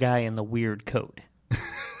weird guy in the weird coat.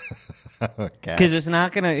 Okay. Because it's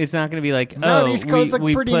not gonna be like, No, oh, these coats look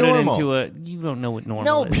we pretty put normal. it into a. You don't know what normal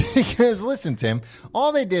No, is. because listen, Tim,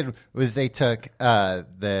 all they did was they took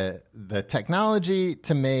the technology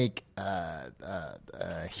to make a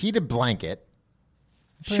heated blanket,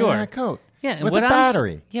 put it Sure. on a coat, Yeah, with what a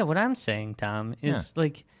battery. What I'm saying, Tom, is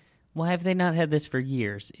like, why have they not had this for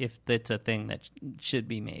years? If that's a thing that should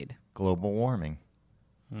be made. Global warming.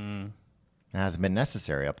 It hasn't been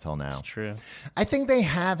necessary up till now. That's true. I think they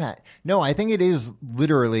have had. No, I think it is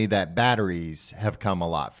literally that batteries have come a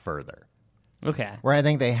lot further. Okay. Where I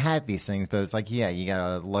think they had these things, but it's like, yeah, you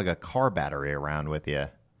got to lug a car battery around with you.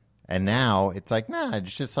 And now it's like, nah,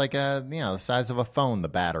 it's just like the size of a phone, the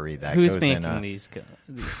battery that Who's goes making in. these?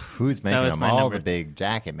 Who's making was them? my All number. the big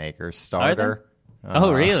jacket makers. Are there? Starter.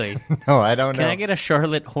 Oh, really? No, I don't know. Can I get a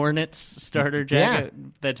Charlotte Hornets starter jacket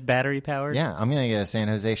that's battery powered? Yeah, I'm going to get a San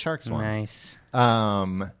Jose Sharks one. Nice.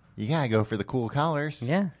 You got to go for the cool colors.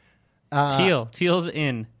 Yeah. Teal's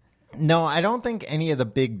in. No, I don't think any of the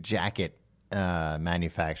big jacket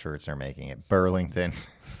manufacturers are making it. Burlington.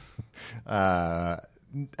 I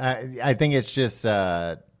think it's just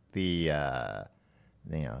the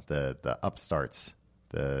upstarts,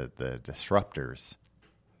 the disruptors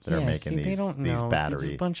that are making they don't these know. battery.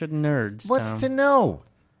 These are a bunch of nerds. What's Tom. to know?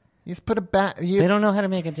 You just put a They don't know how to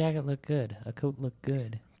make a jacket look good, a coat look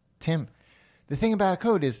good. Tim, the thing about a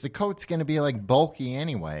coat is the coat's going to be like bulky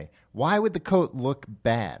anyway. Why would the coat look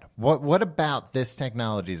bad? What about this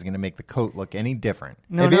technology is going to make the coat look any different?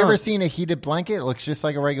 Have you ever seen a heated blanket? It looks just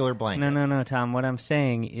like a regular blanket. No, Tom. What I'm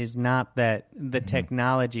saying is not that the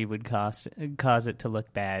technology would cause it to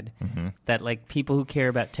look bad. That like people who care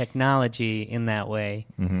about technology in that way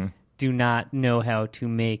do not know how to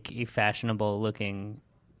make a fashionable looking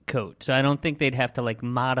coat. So I don't think they'd have to like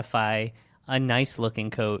modify a nice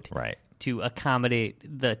looking coat to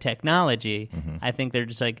accommodate the technology. I think they're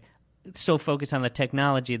just like so focused on the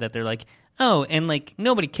technology that they're like, oh, and like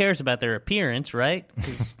nobody cares about their appearance, right?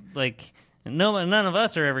 Because like none of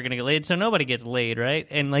us are ever going to get laid, so nobody gets laid, right?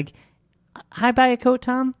 And like, I buy a coat,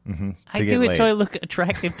 Tom. I do it so I look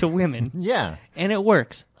attractive to women. Yeah, and it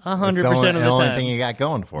works 100% of the time. The only thing you got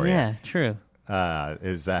going for you. Yeah, true.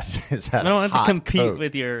 Is that I don't have to compete coat.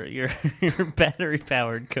 with your battery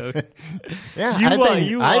powered coat. Yeah,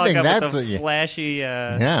 you I walk think up that's with what you. Flashy.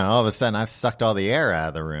 Yeah, all of a sudden I've sucked all the air out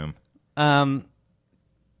of the room.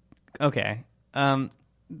 Okay.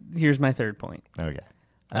 Here's my third point. Okay,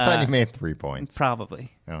 I thought you made 3 points. Probably.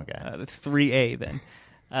 Okay, that's 3A then.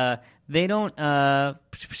 They don't.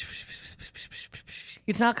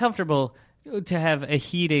 It's not comfortable to have a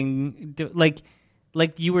heating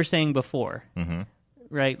like you were saying before,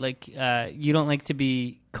 right? Like you don't like to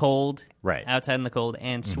be cold, right, outside in the cold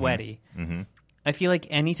and sweaty. I feel like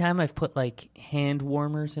anytime I've put like hand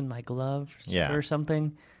warmers in my gloves or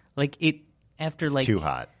something, like it's too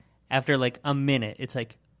hot. After like a minute, it's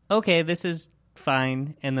like, okay, this is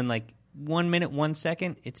fine, and then like 1 minute, 1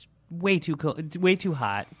 second, it's way too cold. It's way too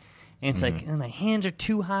hot. And it's like, my hands are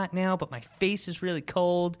too hot now, but my face is really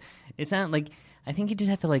cold. It's not like, I think you just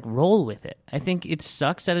have to like roll with it. I think it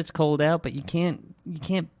sucks that it's cold out, but you can't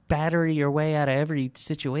battery your way out of every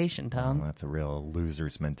situation, Tom. Well, that's a real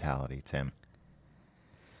loser's mentality, Tim.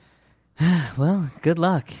 Well, good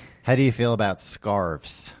luck. How do you feel about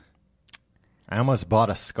scarves? I almost bought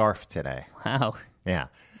a scarf today. Wow. Yeah.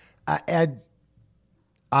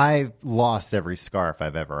 I've lost every scarf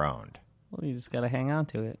I've ever owned. Well, you just got to hang on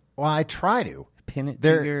to it. Well, I try to. Pin it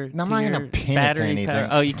to your I'm not going to pin it to anything.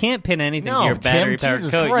 Oh, you can't pin anything to your battery-powered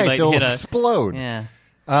Jesus coat. Christ, you it'll explode. Yeah.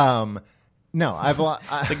 No, I've lost...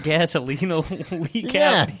 The gasoline will leak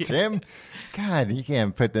yeah, out. Tim. God, you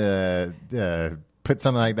can't put put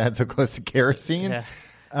something like that so close to kerosene.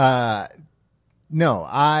 Yeah. No,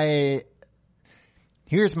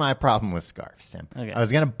 Here's my problem with scarves, Tim. Okay. I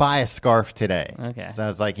was going to buy a scarf today. Okay. So I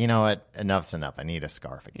was like, you know what? Enough's enough. I need a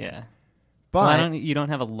scarf again. Yeah. But you don't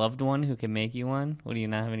have a loved one who can make you one? What, do you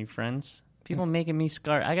not have any friends? People making me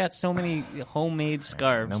scarves. I got so many homemade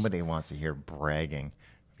scarves. Nobody wants to hear bragging.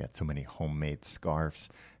 I've got so many homemade scarves.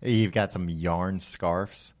 You've got some yarn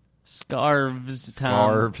scarves. Scarves, Tom.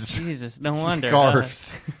 Scarves. Jesus, no wonder.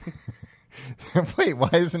 Scarves. Wait, why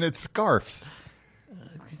isn't it scarves?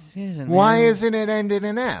 Why isn't it ended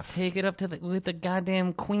in F? Take it up to with the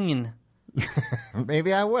goddamn queen.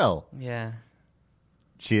 Maybe I will. Yeah.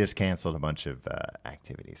 She has canceled a bunch of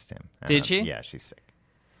activities, Tim. Did she? Yeah, she's sick.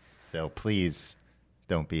 So please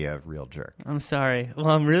don't be a real jerk. I'm sorry. Well,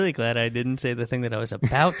 I'm really glad I didn't say the thing that I was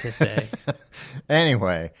about to say.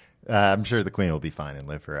 Anyway, I'm sure the queen will be fine and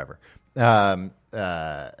live forever.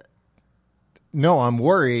 No, I'm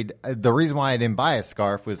worried. The reason why I didn't buy a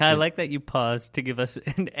scarf was... I like that you paused to give us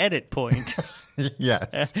an edit point.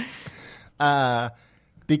 Yes.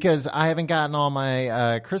 Because I haven't gotten all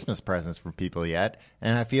my Christmas presents from people yet,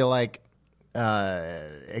 and I feel like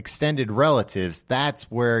extended relatives, that's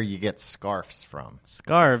where you get scarves from.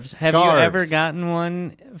 Scarves. Have you ever gotten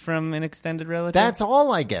one from an extended relative? That's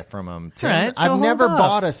all I get from them, Tim. Right, so I've never hold off.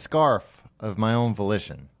 bought a scarf of my own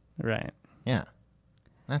volition. Right. Yeah.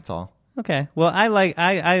 That's all. Okay. Well, I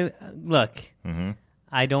look. Mm-hmm.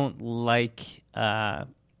 I don't like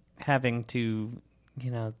having to,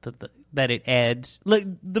 that it adds. Look,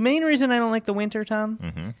 the main reason I don't like the winter,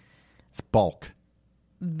 Tom, it's bulk.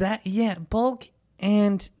 Bulk,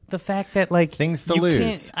 and the fact that like things to you lose.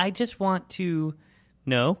 Can't, I just want to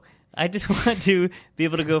be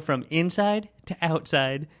able to go from inside to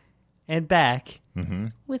outside and back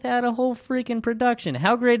without a whole freaking production.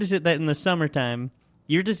 How great is it that in the summertime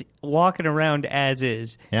you're just walking around as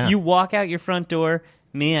is? Yeah. You walk out your front door.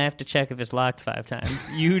 Me, I have to check if it's locked 5 times.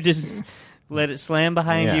 You just let it slam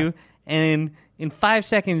behind you, and in 5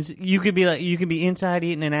 seconds you could be inside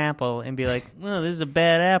eating an apple and be like, "Well, this is a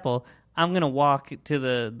bad apple. I'm gonna walk to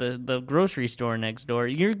the grocery store next door."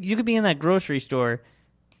 You could be in that grocery store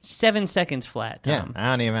 7 seconds flat, Yeah, Tom.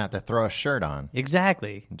 I don't even have to throw a shirt on.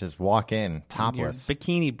 Exactly. Just walk in Your topless.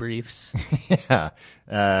 bikini briefs. Yeah.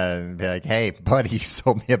 Be like, hey, buddy, you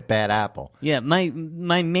sold me a bad apple. Yeah, my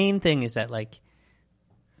main thing is that, like...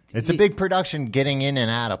 It's a big production getting in and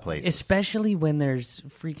out of places. Especially when there's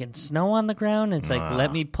freaking snow on the ground. It's like,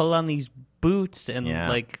 let me pull on these boots and,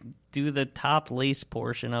 like, do the top lace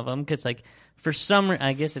portion of them. Because, like, for some...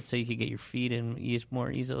 I guess it's so you can get your feet in more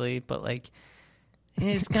easily. But, like...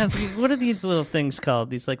 It's got what are these little things called?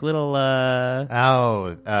 These like little what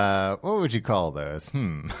would you call those?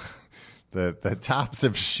 The tops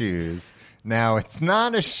of shoes. Now it's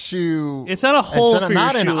not a shoe. It's not a hole. It's for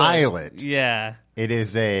not your an shoe eyelet. Yeah. It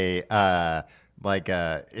is it's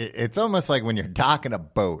almost like when you're docking a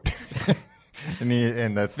boat,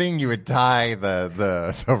 and the thing you would tie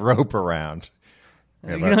the rope around.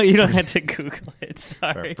 You don't have to Google it.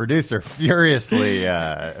 Sorry. Our producer furiously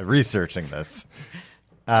researching this.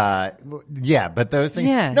 But those things.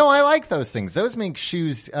 Yeah. No, I like those things. Those make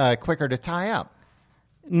shoes quicker to tie up.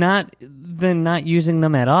 Not using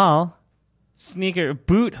them at all.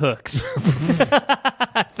 Boot hooks.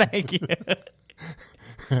 Thank you.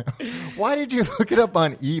 Why did you look it up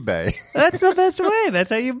on eBay? That's the best way. That's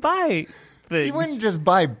how you buy things. You wouldn't just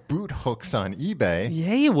buy boot hooks on eBay.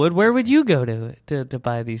 Yeah, you would. Where would you go to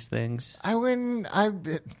buy these things? I wouldn't.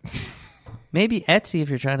 Maybe Etsy if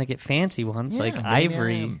you're trying to get fancy ones, Yeah, like maybe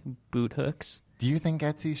ivory boot hooks. Do you think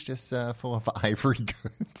Etsy's just full of ivory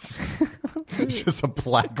goods? It's just a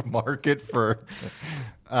black market for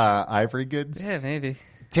ivory goods? Yeah, maybe.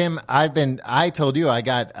 Tim, I told you I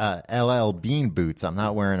got LL Bean boots. I'm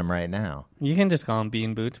not wearing them right now. You can just call them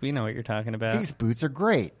bean boots. We know what you're talking about. These boots are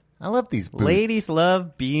great. I love these boots. Ladies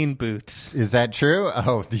love bean boots. Is that true?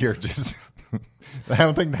 Oh, you're just... I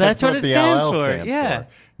don't think that's what it the stands LL for. stands Yeah. for.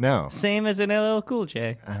 No. Same as an LL Cool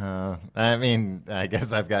J. I mean, I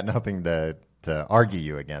guess I've got nothing to argue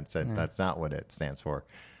you against it. That's not what it stands for.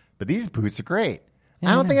 But these boots are great.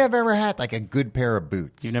 I don't think I've ever had like a good pair of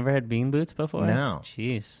boots. You've never had bean boots before? No.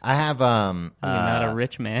 Jeez. I have You're not a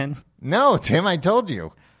rich man. No, Tim, I told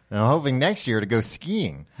you. I'm hoping next year to go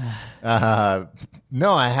skiing. No,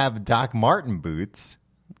 I have Doc Marten boots.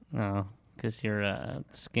 Oh, because you're a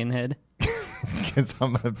skinhead? Because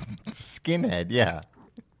I'm a skinhead, yeah.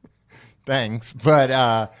 Thanks.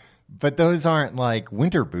 But those aren't like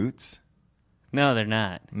winter boots. No, they're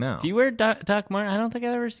not. No. Do you wear Doc Martens? I don't think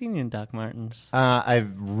I've ever seen you in Doc Martens. I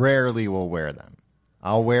rarely will wear them.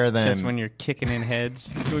 I'll wear them Just when you're kicking in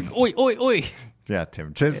heads. Going, oi, oi, oi. Yeah,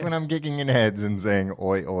 Tim. Just when I'm kicking in heads and saying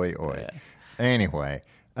oi, oi, oi. Yeah. Anyway,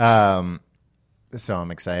 so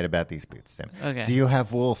I'm excited about these boots, Tim. Okay. Do you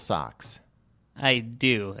have wool socks? I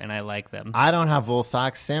do, and I like them. I don't have wool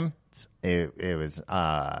socks, Tim. It was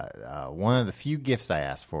one of the few gifts I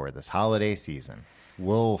asked for this holiday season.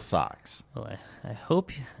 Wool socks. Well, I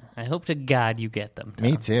hope to God you get them, Tom.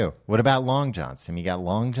 Me too. What about long johns, Tim? You got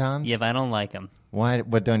long johns? Yeah, but I don't like them. Why?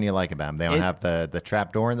 What don't you like about them? They don't have the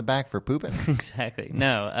trap door in the back for pooping? Exactly.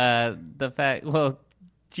 No. The fact. Well,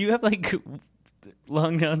 do you have like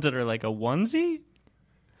long johns that are like a onesie?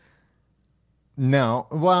 No.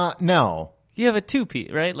 Well, no. You have a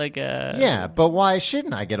two-piece, right? Like a... Yeah, but why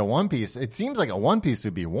shouldn't I get a one-piece? It seems like a one-piece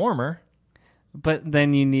would be warmer. But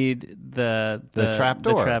then you need the trap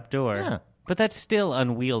door. The trap door. Yeah. But that's still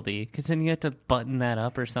unwieldy, because then you have to button that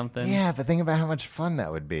up or something. Yeah, but think about how much fun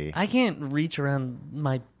that would be. I can't reach around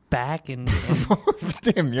my back and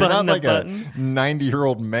Tim, you're not button a like button. a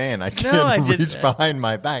 90-year-old man. I can't reach behind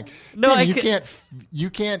my back. No, Tim, you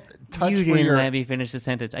can't touch You where didn't your... let me finish the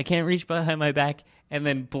sentence. I can't reach behind my back and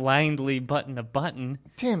then blindly button a button.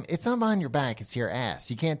 Tim, it's not behind your back. It's your ass.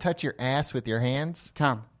 You can't touch your ass with your hands.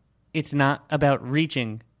 Tom, it's not about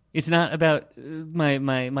reaching. It's not about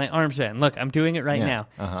my arm span. Look, I'm doing it right now.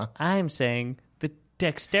 Uh-huh. I'm saying the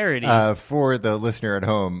dexterity. For the listener at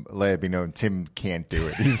home, let it be known, Tim can't do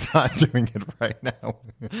it. He's not doing it right now.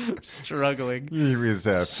 Struggling. He was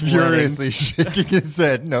furiously shaking his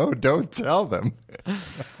head. No, don't tell them.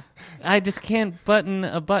 I just can't button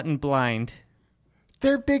a button blind.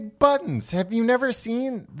 They're big buttons. Have you never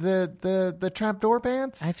seen the trapdoor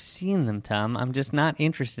pants? I've seen them, Tom. I'm just not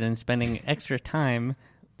interested in spending extra time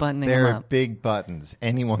buttoning them They're up. big buttons.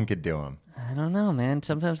 Anyone could do them. I don't know, man.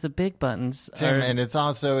 Sometimes the big buttons Tim, are... and it's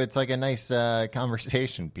like a nice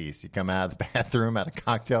conversation piece. You come out of the bathroom at a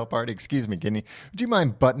cocktail party. Excuse me, would you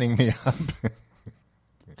mind buttoning me up?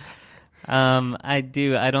 I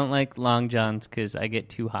do. I don't like long johns because I get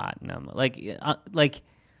too hot in them. I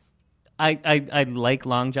like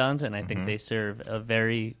long johns, and I think they serve a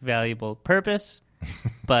very valuable purpose.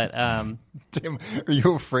 But Tim, are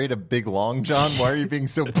you afraid of Big Long John? Why are you being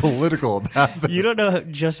so political about this? you don't know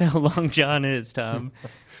just how Long John is, Tom.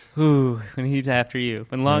 Ooh, when he's after you.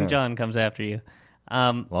 When Long John comes after you.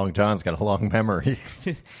 Long John's got a long memory.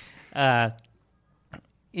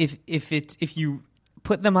 If you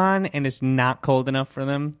put them on and it's not cold enough for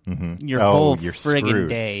them, your Oh, whole you're friggin' screwed.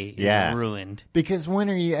 day is Yeah. ruined. Because when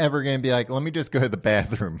are you ever going to be like, let me just go to the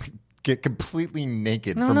bathroom, get completely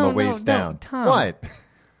naked No, from no, the no, waist no, down? Tom. What?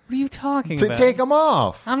 What are you talking To about? take them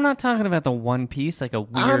off. I'm not talking about the one piece like a weirdo.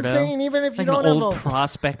 I'm saying even if you like don't an have old a,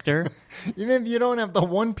 prospector. even if you don't have the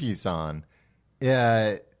one piece on,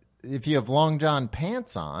 if you have Long John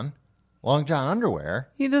pants on, Long John underwear.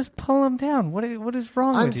 You just pull them down. What is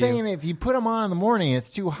wrong I'm with you? saying if you put them on in the morning,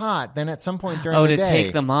 it's too hot. Then at some point during Oh, the to day,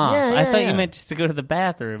 take them off. Yeah, I thought yeah. you meant just to go to the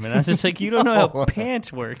bathroom, and I was just like, you don't know how No.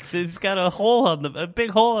 pants work. It's got a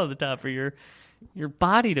big hole on the top for your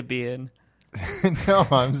body to be in. No,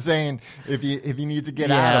 I'm saying if you need to get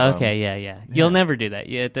yeah, out of okay, them. yeah. You'll never do that.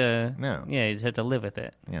 You have to. No. Yeah, you just have to live with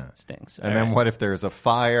it. Yeah. It stinks. And All then right. what if there's a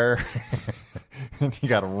fire? And you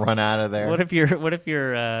got to run out of there. What if your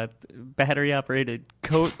battery operated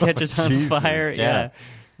coat catches on Jesus, fire? Yeah.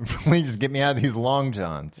 Please get me out of these Long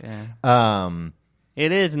Johns. Yeah.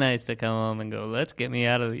 It is nice to come home and go, let's get me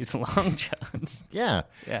out of these Long Johns. Yeah.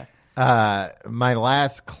 Yeah. My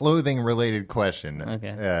last clothing-related question.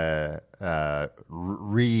 Okay.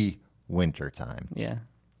 Winter time. Yeah.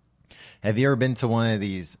 Have you ever been to one of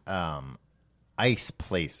these ice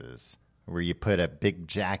places where you put a big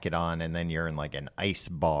jacket on and then you're in like an ice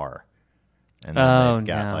bar? And then they've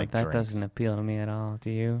got, no, like, that drinks. doesn't appeal to me at all.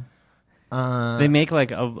 Do you? They make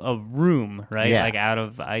like a room, right? Yeah. Like out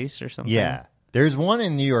of ice or something. Yeah. There's one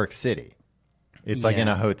in New York City. It's like in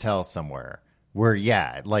a hotel somewhere where,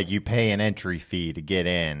 like you pay an entry fee to get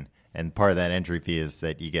in. And part of that entry fee is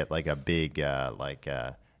that you get like a big, like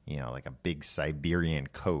a big Siberian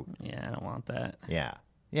coat. Yeah, I don't want that. Yeah.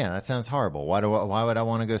 Yeah, that sounds horrible. Why would I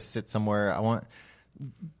want to go sit somewhere?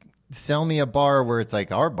 Sell me a bar where it's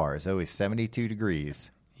like our bar is always 72 degrees.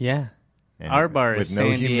 Yeah. And Our bar is with no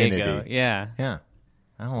San Diego. humidity. Yeah. Yeah.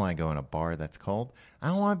 I don't want to go in a bar that's cold. I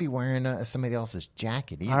don't want to be wearing somebody else's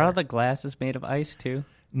jacket either. Are all the glasses made of ice too?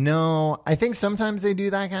 No, I think sometimes they do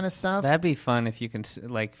that kind of stuff. That'd be fun if you can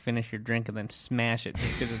like finish your drink and then smash it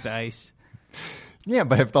just because it's ice. Yeah,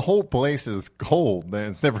 but if the whole place is cold,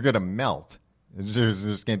 then it's never going to melt.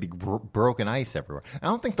 There's going to be broken ice everywhere. I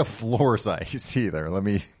don't think the floor's ice either. Let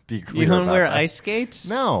me be clear. You don't about wear that. ice skates?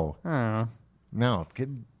 No. Oh. No.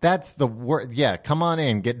 That's the word. Yeah, come on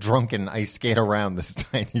in, get drunk, and ice skate around this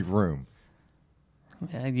tiny room.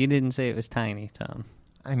 Yeah, you didn't say it was tiny, Tom.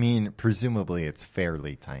 I mean, presumably it's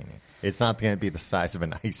fairly tiny. It's not going to be the size of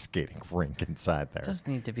an ice skating rink inside there. It doesn't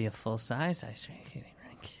need to be a full-size ice skating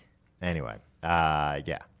rink. Anyway,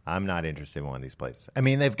 yeah, I'm not interested in one of these places. I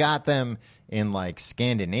mean, they've got them in like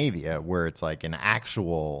Scandinavia where it's like an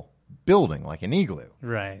actual building, like an igloo.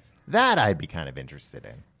 Right. That I'd be kind of interested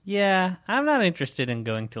in. Yeah, I'm not interested in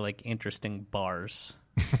going to like interesting bars.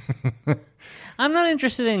 I'm not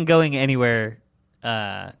interested in going anywhere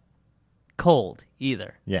cold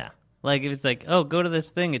either. Yeah. Like if it's like, oh, go to this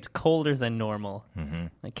thing, it's colder than normal. Mm-hmm.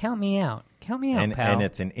 Like count me out, pal. And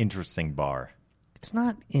it's an interesting bar. It's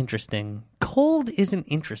not interesting. Cold isn't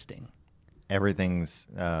interesting. Everything's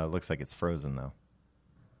looks like it's frozen though.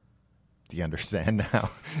 Do you understand now?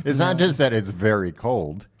 It's not just that it's very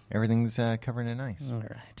cold. Everything's covered in ice. All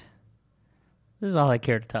right. This is all I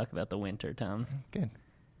care to talk about the winter, Tom. Good.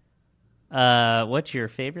 What's your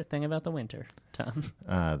favorite thing about the winter, Tom?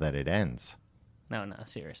 That it ends. No,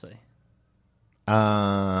 seriously.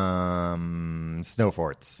 Snow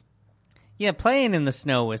forts. Yeah, playing in the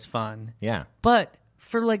snow was fun. Yeah. But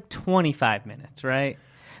for like 25 minutes, right?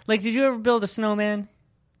 Like, did you ever build a snowman?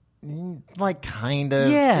 Like, kind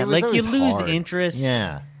of. Yeah, It was like you always lose hard. interest.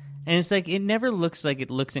 Yeah. And it's like, it never looks like it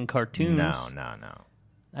looks in cartoons. No.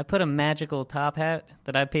 I put a magical top hat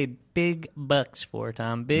that I paid big bucks for,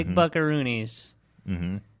 Tom. Big buckaroonies.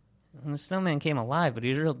 Mm-hmm. And the snowman came alive, but he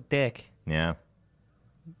was a real dick. Yeah.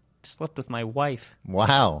 Slept with my wife.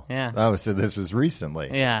 Wow. Yeah. Oh, so this was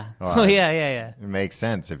recently. Yeah. Wow. Oh, yeah. It makes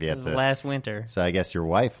sense if you This have is to. last winter. So I guess your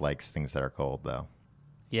wife likes things that are cold, though.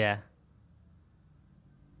 Yeah.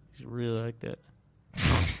 She really liked it.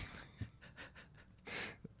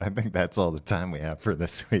 I think that's all the time we have for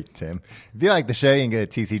this week, Tim. If you like the show, you can go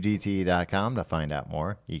to tcgte.com to find out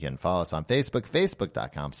more. You can follow us on Facebook,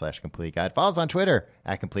 facebook.com/Complete Guide. Follow us on Twitter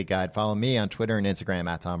 @Complete Guide. Follow me on Twitter and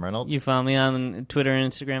Instagram @Tom Reynolds. You follow me on Twitter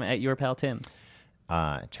and Instagram @YourPalTim.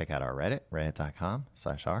 Check out our Reddit,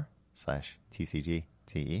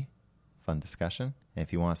 reddit.com/r/TCGTE. Fun discussion. And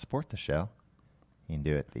if you want to support the show, You can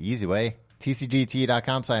do it the easy way.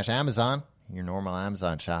 tcgt.com/Amazon. Your normal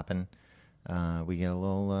Amazon shopping. We get a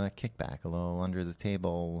little kickback, a little under the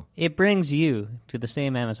table. It brings you to the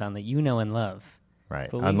same Amazon that you know and love. Right.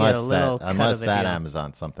 But we get a little cut Unless of the that deal.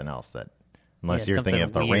 Amazon's something else unless Yeah, you're thinking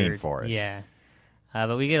of the something weird. rainforest. Yeah.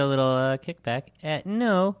 But we get a little kickback at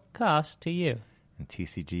no cost to you. And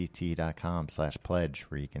tcgt.com/pledge,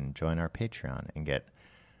 where you can join our Patreon and get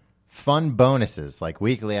fun bonuses like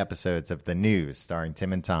weekly episodes of The News starring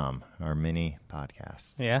Tim and Tom, our mini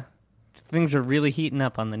podcast. Yeah. Things are really heating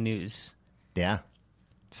up on the news. Yeah.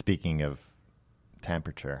 Speaking of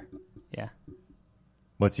temperature, Yeah.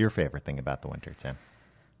 what's your favorite thing about the winter, Tim?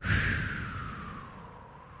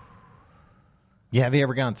 Yeah, have you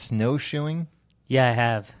ever gone snowshoeing? Yeah, I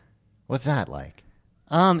have. What's that like?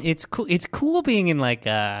 It's cool. It's cool being in like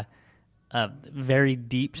a very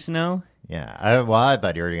deep snow. Yeah, I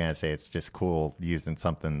thought you were going to say it's just cool using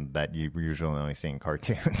something that you usually only see in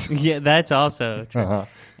cartoons. Yeah, that's also true. Uh-huh.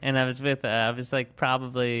 And I was with, I was like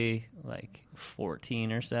probably like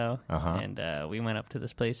 14 or so, Uh-huh. and we went up to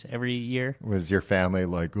this place every year. Was your family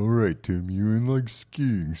like, all right, Tim, you ain't like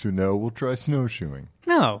skiing, so now we'll try snowshoeing?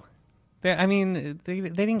 No, they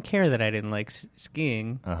didn't care that I didn't like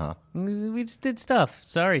skiing. Uh-huh. We just did stuff.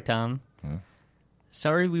 Sorry, Tom.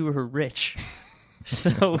 Sorry, we were rich.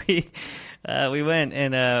 So we went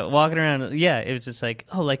and walking around. Yeah, it was just like,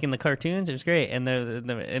 oh, like in the cartoons, it was great. And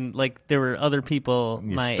and like there were other people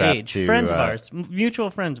You my strapped age, to, friends of ours,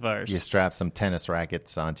 mutual friends of ours. You strap some tennis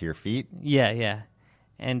rackets onto your feet? Yeah.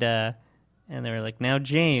 And they were like, now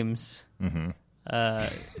James,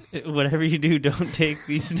 whatever you do, don't take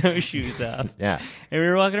these snowshoes off. Yeah. And we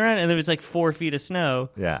were walking around, and there was like 4 feet of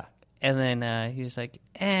snow. Yeah. And then he was like,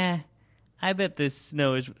 I bet this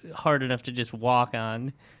snow is hard enough to just walk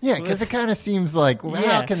on. Yeah, because it kind of seems like, well,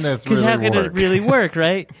 how can this 'Cause really how can work? it really work,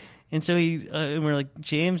 right? And so and we're like,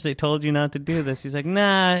 James, they told you not to do this. He's like,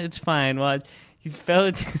 nah, it's fine. Watch. He fell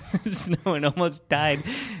into the snow and almost died.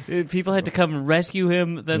 People had to come and rescue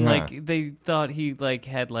him. Then, like, they thought he like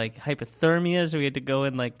had like hypothermia, so we had to go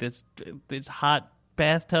in like this hot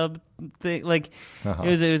bathtub thing. Like, it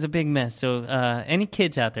was a big mess. So, any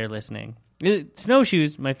kids out there listening?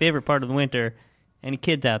 Snowshoes, my favorite part of the winter. Any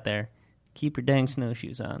kids out there, keep your dang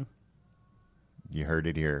snowshoes on. You heard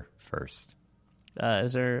it here first.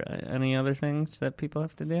 Is there any other things that people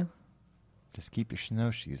have to do? Just keep your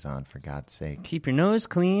snowshoes on, for God's sake. Keep your nose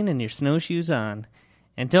clean and your snowshoes on.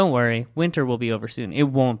 And don't worry, winter will be over soon. It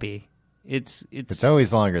won't be. It's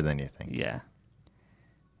always longer than you think. Yeah.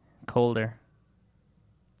 Colder.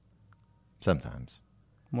 Sometimes.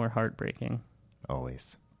 More heartbreaking.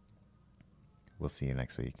 Always. We'll see you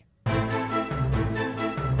next week.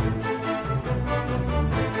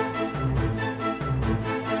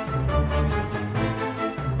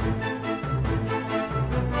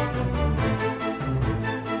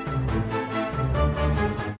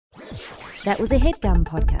 That was a HeadGum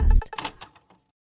podcast.